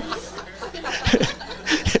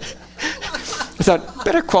 I thought,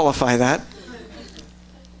 better qualify that.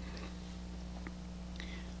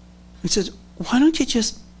 He said, why don't you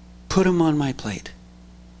just put him on my plate?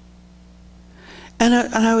 And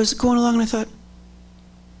I was going along and I thought,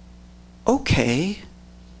 okay.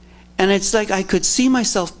 And it's like I could see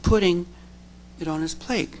myself putting it on his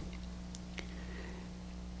plate.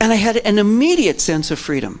 And I had an immediate sense of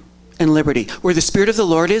freedom and liberty. Where the Spirit of the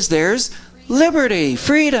Lord is, there's liberty,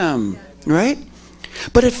 freedom, right?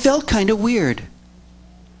 But it felt kind of weird.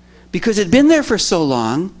 Because it had been there for so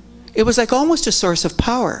long, it was like almost a source of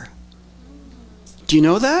power. Do you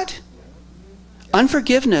know that?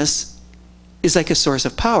 Unforgiveness is like a source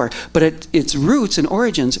of power, but its roots and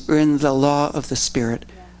origins are in the law of the spirit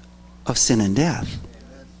of sin and death.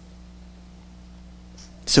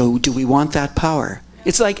 So do we want that power?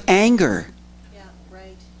 It's like anger. Yeah,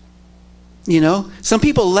 right. You know, some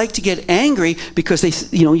people like to get angry because they,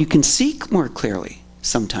 you know, you can see more clearly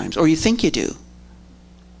sometimes, or you think you do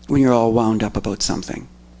when you're all wound up about something.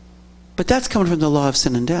 But that's coming from the law of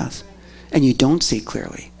sin and death. And you don't see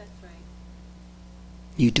clearly. That's right.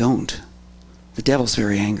 You don't. The devil's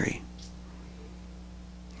very angry.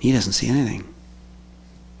 He doesn't see anything.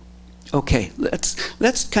 Okay,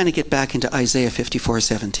 let's kind of get back into Isaiah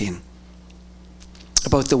 54:17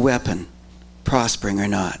 about the weapon prospering or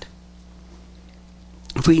not.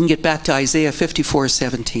 If we can get back to Isaiah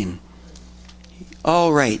 54:17.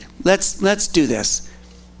 All right, let's do this.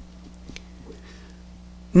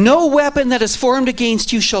 No weapon that is formed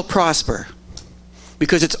against you shall prosper,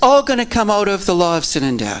 because it's all going to come out of the law of sin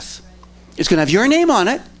and death. It's going to have your name on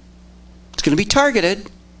it. It's going to be targeted.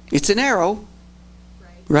 It's an arrow,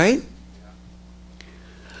 right?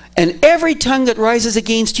 And every tongue that rises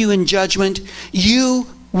against you in judgment, you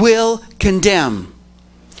will condemn,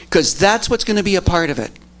 because that's what's going to be a part of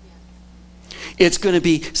it. It's going to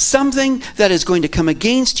be something that is going to come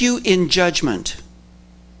against you in judgment.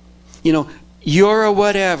 You know, you're a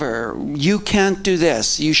whatever, you can't do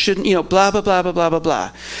this, you shouldn't, you know, blah, blah, blah, blah, blah, blah,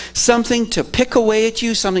 blah. Something to pick away at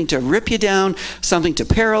you, something to rip you down, something to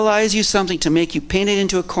paralyze you, something to make you painted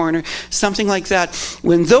into a corner, something like that.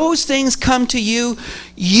 When those things come to you,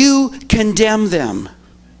 you condemn them.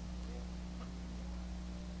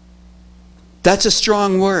 That's a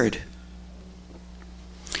strong word.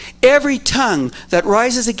 Every tongue that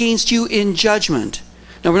rises against you in judgment.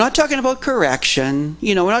 Now, we're not talking about correction.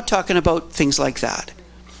 You know, we're not talking about things like that.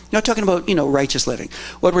 We're not talking about, you know, righteous living.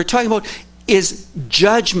 What we're talking about is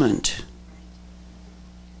judgment.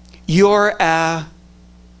 You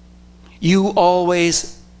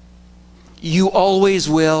always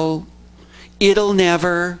will, it'll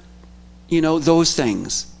never, you know, those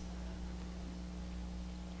things.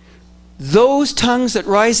 Those tongues that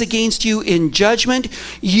rise against you in judgment,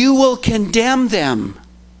 you will condemn them.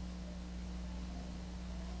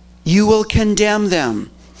 You will condemn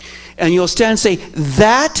them. And you'll stand and say,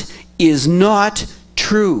 that is not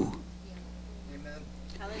true.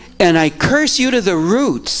 Hallelujah. And I curse you to the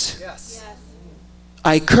roots. Yes.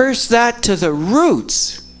 I curse that to the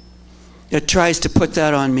roots that tries to put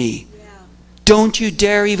that on me. Yeah. Don't you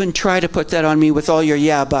dare even try to put that on me with all your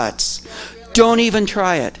yeah buts. Really. Don't even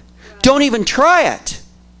try it. Don't even try it.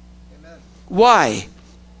 Amen. Why?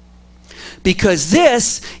 Because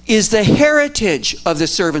this is the heritage of the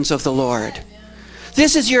servants of the Lord.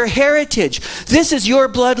 This is your heritage. This is your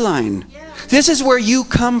bloodline. This is where you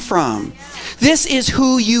come from. This is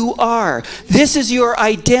who you are. This is your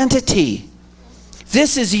identity.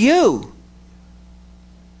 This is you.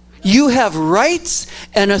 You have rights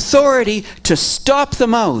and authority to stop the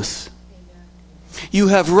mouth. You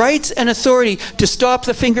have rights and authority to stop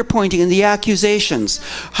the finger pointing and the accusations.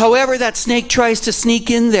 However that snake tries to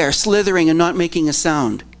sneak in there, slithering and not making a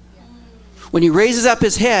sound. When he raises up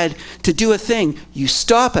his head to do a thing, you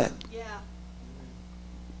stop it. Yeah.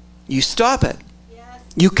 You stop it. Yes.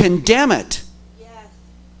 You condemn it. Yes.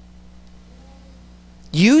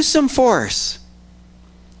 Use some force.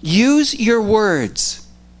 Use your words.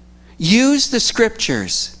 Use the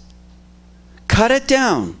scriptures. Cut it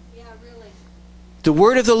down. Yeah, really. The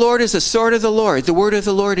word of the Lord is the sword of the Lord. The word of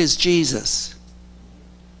the Lord is Jesus.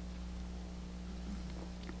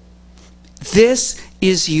 This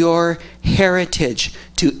is your heritage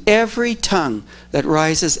to every tongue that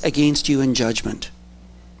rises against you in judgment.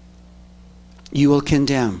 You will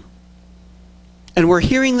condemn. And we're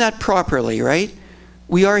hearing that properly, right?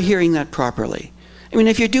 We are hearing that properly. I mean,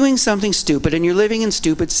 if you're doing something stupid and you're living in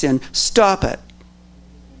stupid sin, stop it.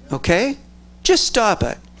 Okay? Just stop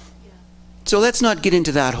it. So let's not get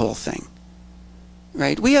into that whole thing.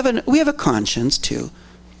 Right? We have a conscience too.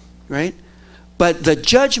 Right? But the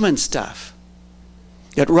judgment stuff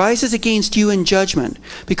that rises against you in judgment,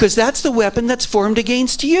 because that's the weapon that's formed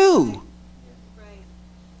against you,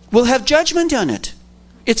 will have judgment on it.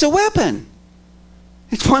 It's a weapon.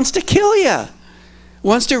 It wants to kill you.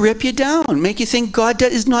 Wants to rip you down, make you think God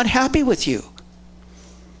is not happy with you.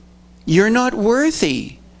 You're not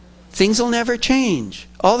worthy. Things will never change.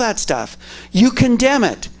 All that stuff. You condemn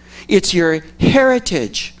it. It's your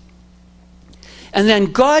heritage. And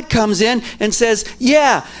then God comes in and says,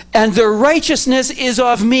 yeah, and the righteousness is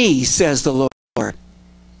of me, says the Lord.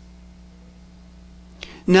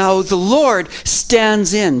 Now the Lord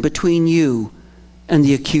stands in between you and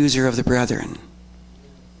the accuser of the brethren.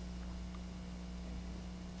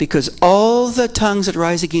 Because all the tongues that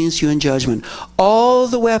rise against you in judgment, all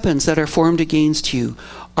the weapons that are formed against you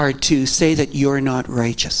are to say that you're not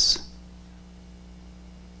righteous.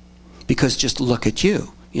 Because just look at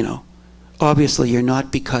you, you know. Obviously you're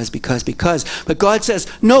not because. But God says,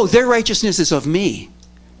 no, their righteousness is of me.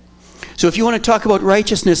 So if you want to talk about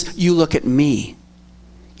righteousness, you look at me.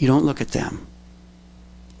 You don't look at them.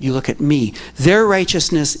 You look at me. Their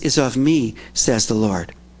righteousness is of me, says the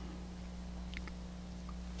Lord.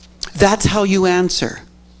 That's how you answer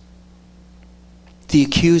the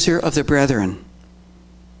accuser of the brethren.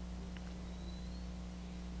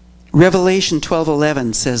 Revelation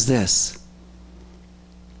 12:11 says this.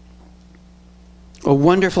 A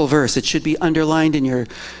wonderful verse. It should be underlined in your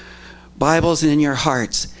Bibles and in your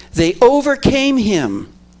hearts. They overcame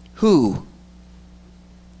him. Who?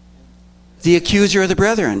 The accuser of the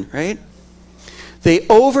brethren, right? They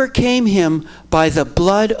overcame him by the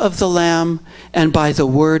blood of the Lamb and by the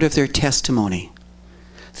word of their testimony.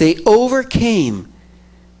 They overcame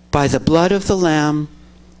by the blood of the Lamb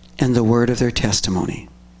and the word of their testimony.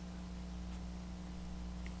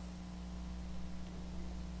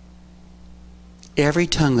 Every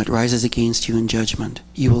tongue that rises against you in judgment,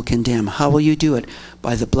 you will condemn. How will you do it?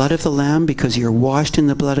 By the blood of the Lamb, because you're washed in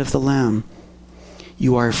the blood of the Lamb.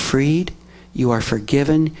 You are freed, you are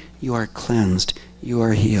forgiven, you are cleansed, you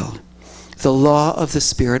are healed. The law of the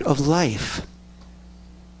Spirit of life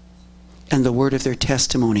and the word of their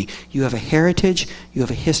testimony. You have a heritage, you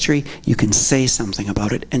have a history, you can say something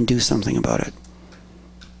about it and do something about it.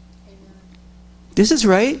 This is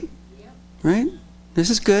right, right? This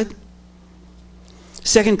is good.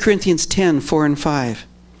 2 Corinthians 10:4 and 5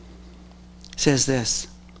 says this.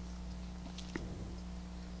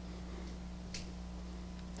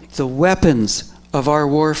 The weapons of our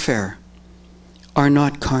warfare are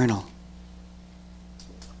not carnal.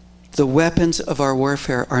 The weapons of our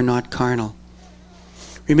warfare are not carnal.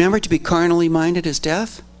 Remember, to be carnally minded is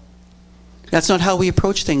death? That's not how we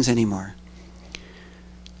approach things anymore.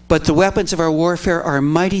 But the weapons of our warfare are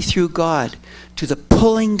mighty through God to the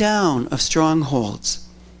pulling down of strongholds.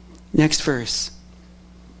 Next verse.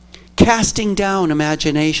 Casting down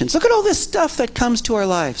imaginations. Look at all this stuff that comes to our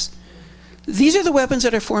lives. These are the weapons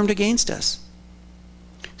that are formed against us.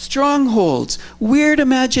 Strongholds, weird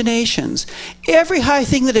imaginations, every high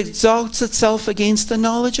thing that exalts itself against the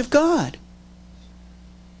knowledge of God.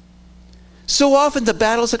 So often the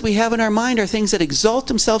battles that we have in our mind are things that exalt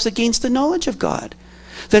themselves against the knowledge of God,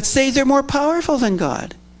 that say they're more powerful than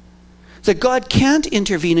God, that God can't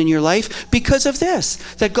intervene in your life because of this,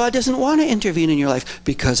 that God doesn't want to intervene in your life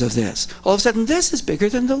because of this. All of a sudden, this is bigger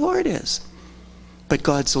than the Lord is. But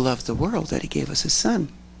God so loved the world that he gave us his Son.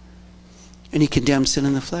 And he condemned sin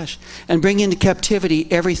in the flesh. And bring into captivity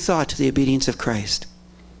every thought to the obedience of Christ.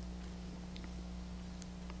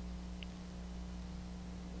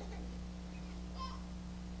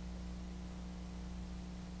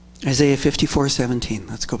 Isaiah 54:17.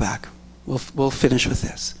 Let's go back. We'll finish with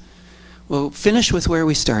this. We'll finish with where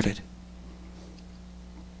we started.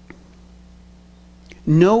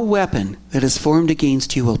 No weapon that is formed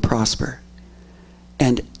against you will prosper.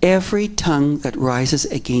 And every tongue that rises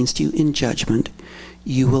against you in judgment,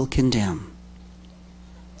 you will condemn.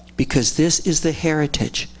 Because this is the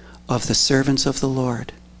heritage of the servants of the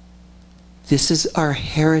Lord. This is our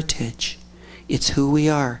heritage. It's who we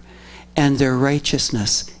are. And their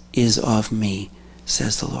righteousness is of me,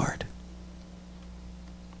 says the Lord.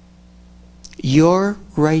 Your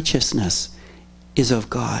righteousness is of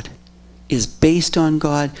God, is based on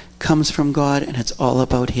God, comes from God, and it's all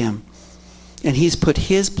about him. And he's put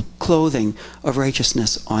his clothing of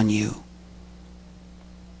righteousness on you.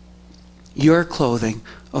 Your clothing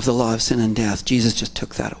of the law of sin and death, Jesus just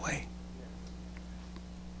took that away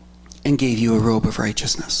and gave you a robe of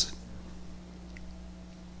righteousness.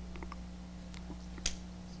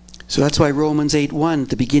 So that's why Romans 8:1,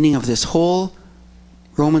 the beginning of this whole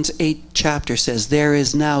Romans 8 chapter says, there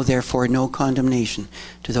is now therefore no condemnation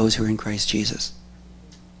to those who are in Christ Jesus.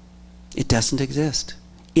 It doesn't exist.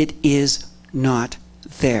 It is not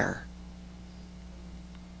there.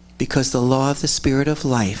 Because the law of the Spirit of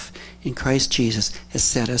life in Christ Jesus has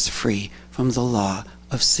set us free from the law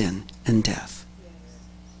of sin and death.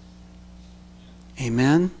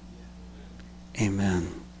 Amen?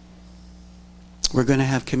 Amen. We're going to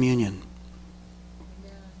have communion.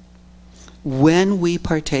 When we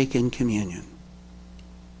partake in communion,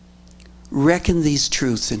 reckon these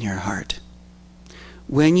truths in your heart.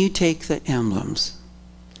 When you take the emblems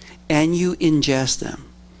and you ingest them,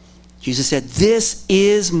 Jesus said, this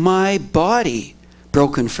is my body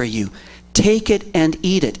broken for you. Take it and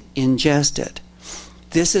eat it. Ingest it.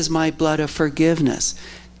 This is my blood of forgiveness.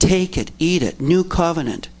 Take it, eat it. New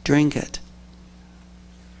covenant. Drink it.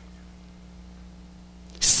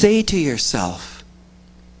 Say to yourself,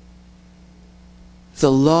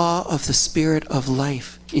 the law of the Spirit of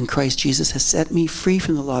life in Christ Jesus has set me free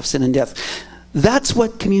from the law of sin and death. That's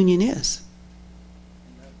what communion is.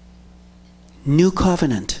 New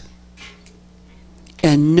covenant.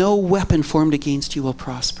 And no weapon formed against you will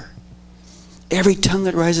prosper. Every tongue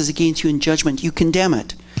that rises against you in judgment, you condemn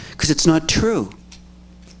it, because it's not true.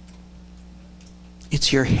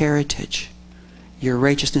 It's your heritage. Your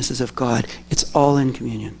righteousness is of God. It's all in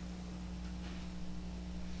communion.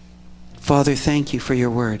 Father, thank you for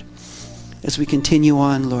your word. As we continue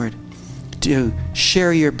on, Lord, to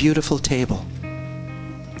share your beautiful table,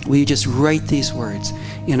 will you just write these words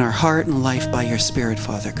in our heart and life by your Spirit,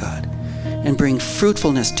 Father God, and bring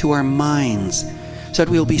fruitfulness to our minds so that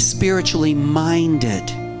we will be spiritually minded.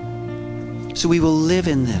 So we will live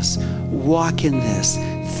in this, walk in this,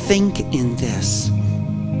 think in this,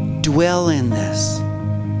 dwell in this.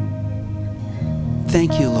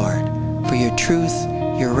 Thank you, Lord, for your truth,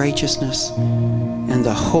 your righteousness, and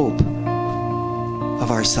the hope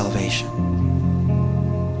of our salvation.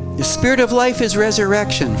 The Spirit of life is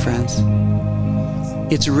resurrection, friends.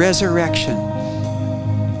 It's resurrection.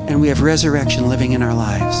 And we have resurrection living in our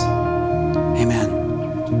lives. Amen.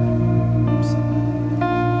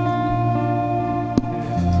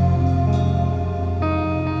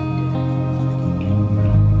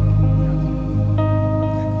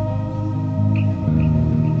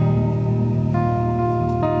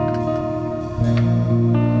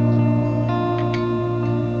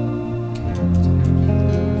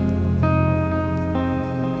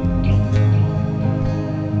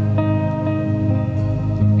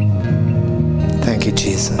 Thank you,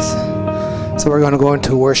 Jesus. So we're going to go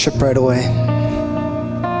into worship right away.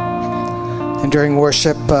 And during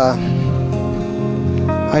worship, I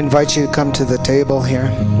invite you to come to the table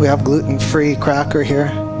here. We have gluten-free cracker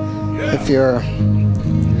here if you're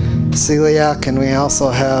celiac, and we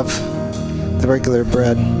also have the regular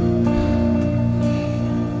bread.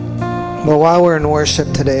 But while we're in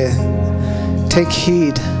worship today, take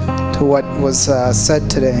heed to what was said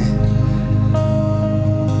today.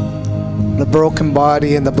 The broken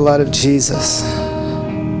body and the blood of Jesus.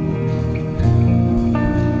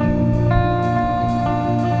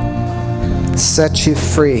 Set you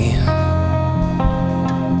free.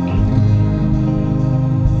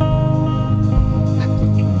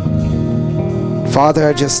 Father,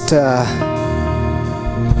 I just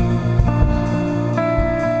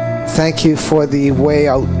thank you for the way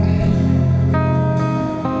out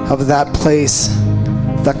of that place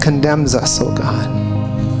that condemns us, oh God.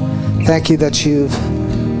 Thank you that you've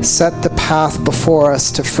set the path before us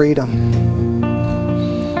to freedom.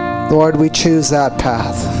 Lord, we choose that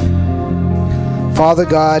path. Father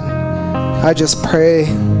God, I just pray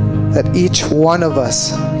that each one of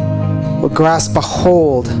us will grasp a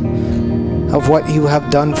hold of what you have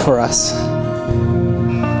done for us.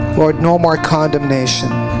 Lord, no more condemnation.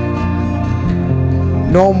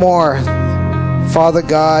 No more, Father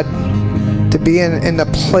God, to be in a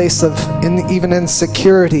place of even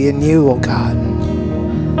insecurity in you, oh God.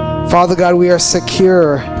 Father God, we are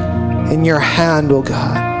secure in your hand, oh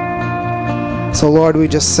God. So Lord, we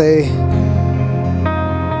just say,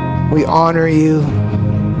 we honor you,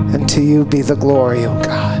 and to you be the glory, oh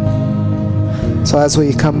God. So as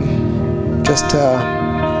we come, just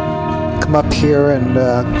come up here and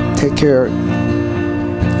take your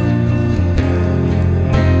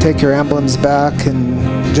emblems back and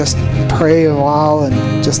just pray a while and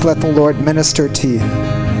just let the Lord minister to you.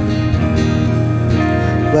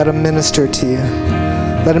 Let him minister to you.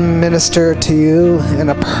 Let him minister to you in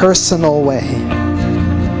a personal way.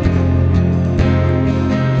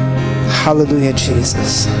 Hallelujah,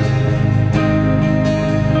 Jesus.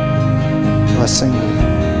 Blessing.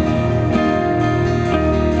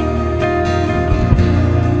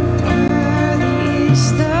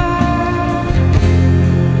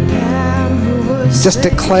 Just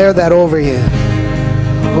declare that over you.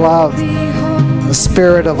 Love, the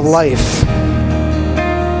spirit of life.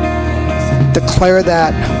 Declare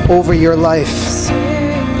that over your life.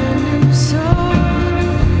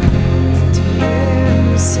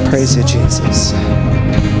 Praise you, Jesus.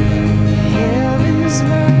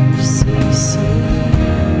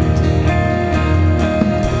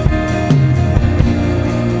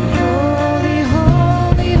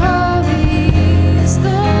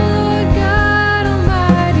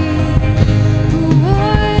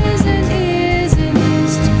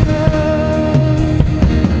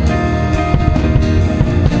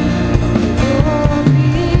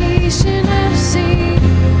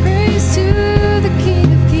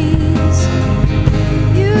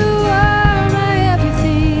 You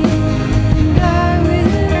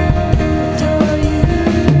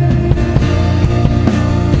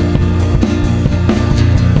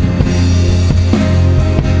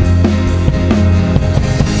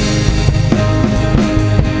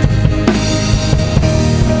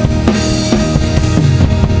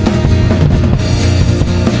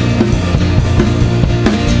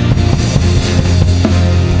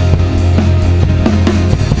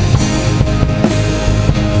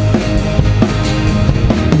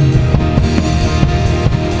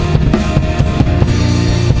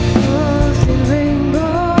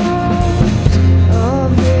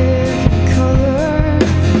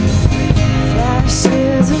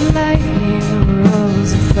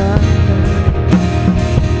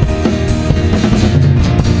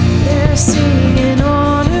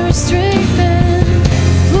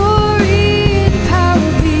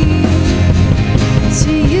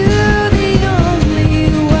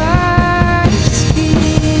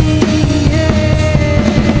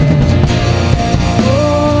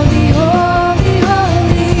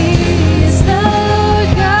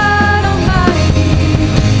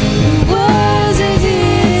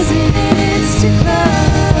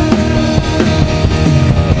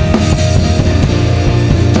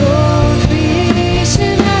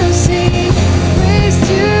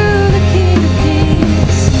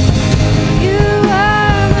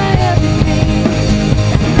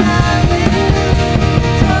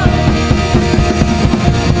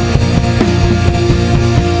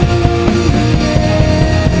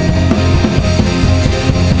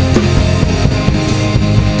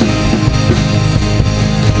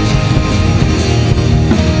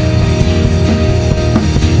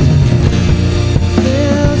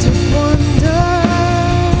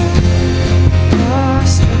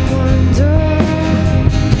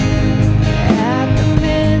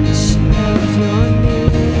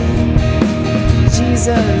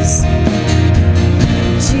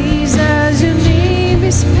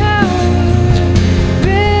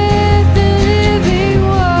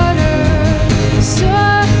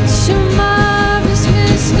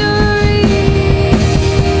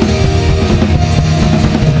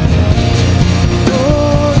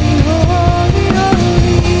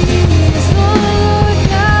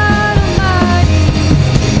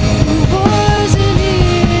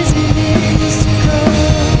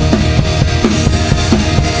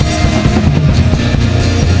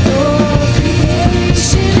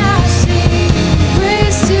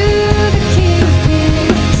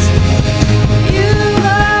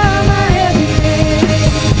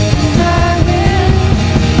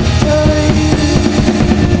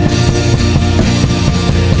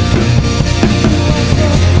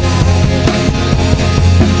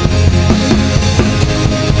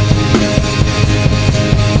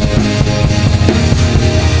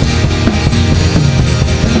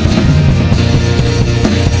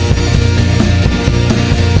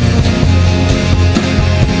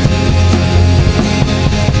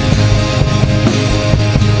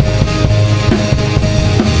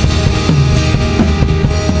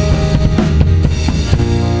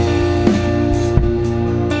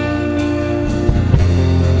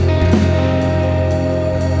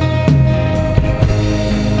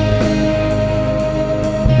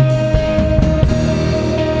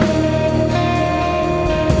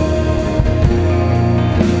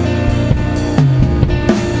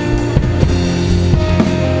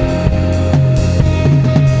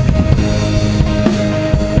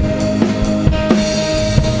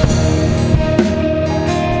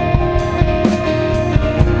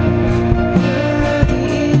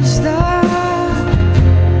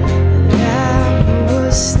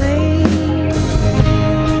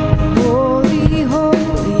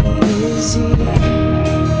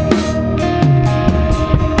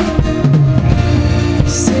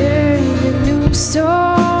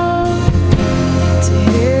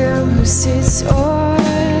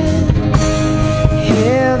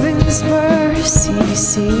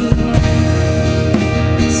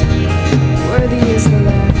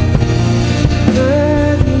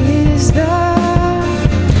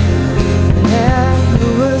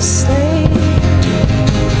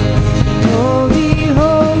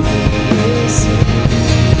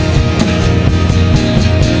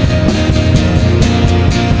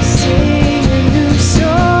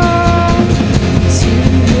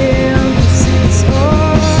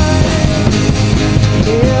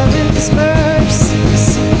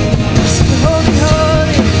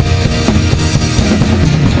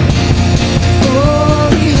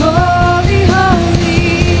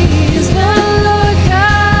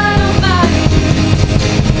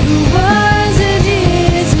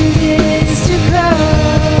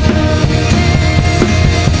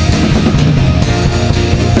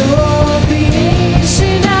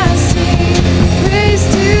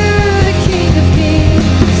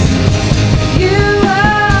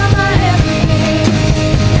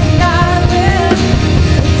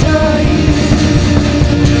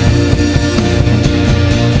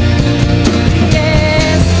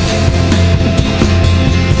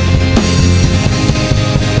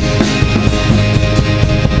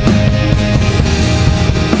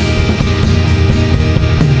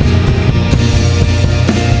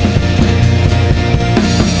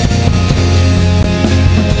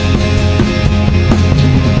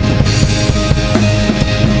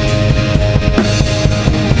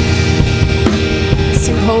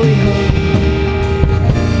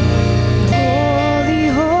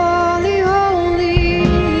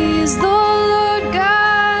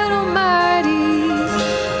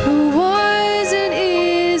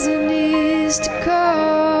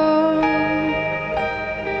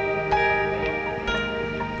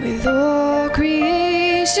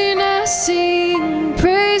creation I sing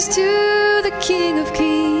praise to the King of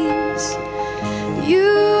Kings. You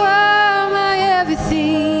are my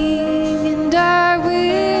everything, and I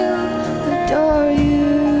will adore you.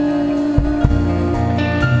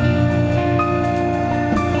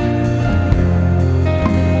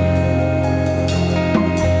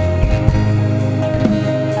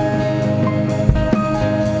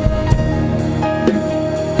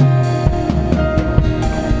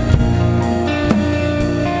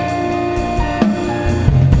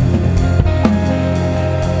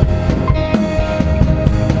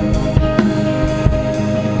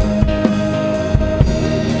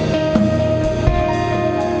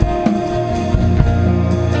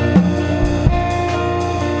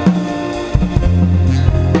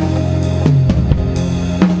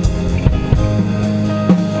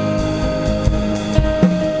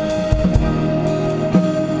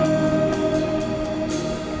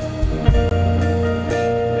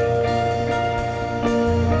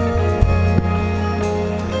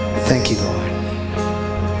 Thank you, Lord.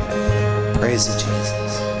 Praise you,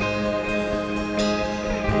 Jesus.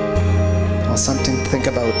 Well, something to think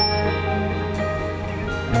about.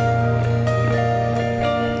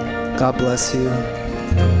 God bless you.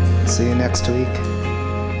 See you next week.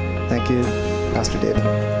 Thank you, Pastor David.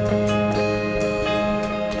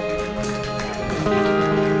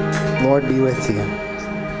 Lord be with you.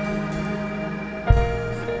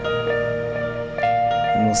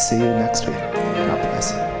 And we'll see you next week. God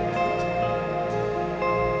bless you.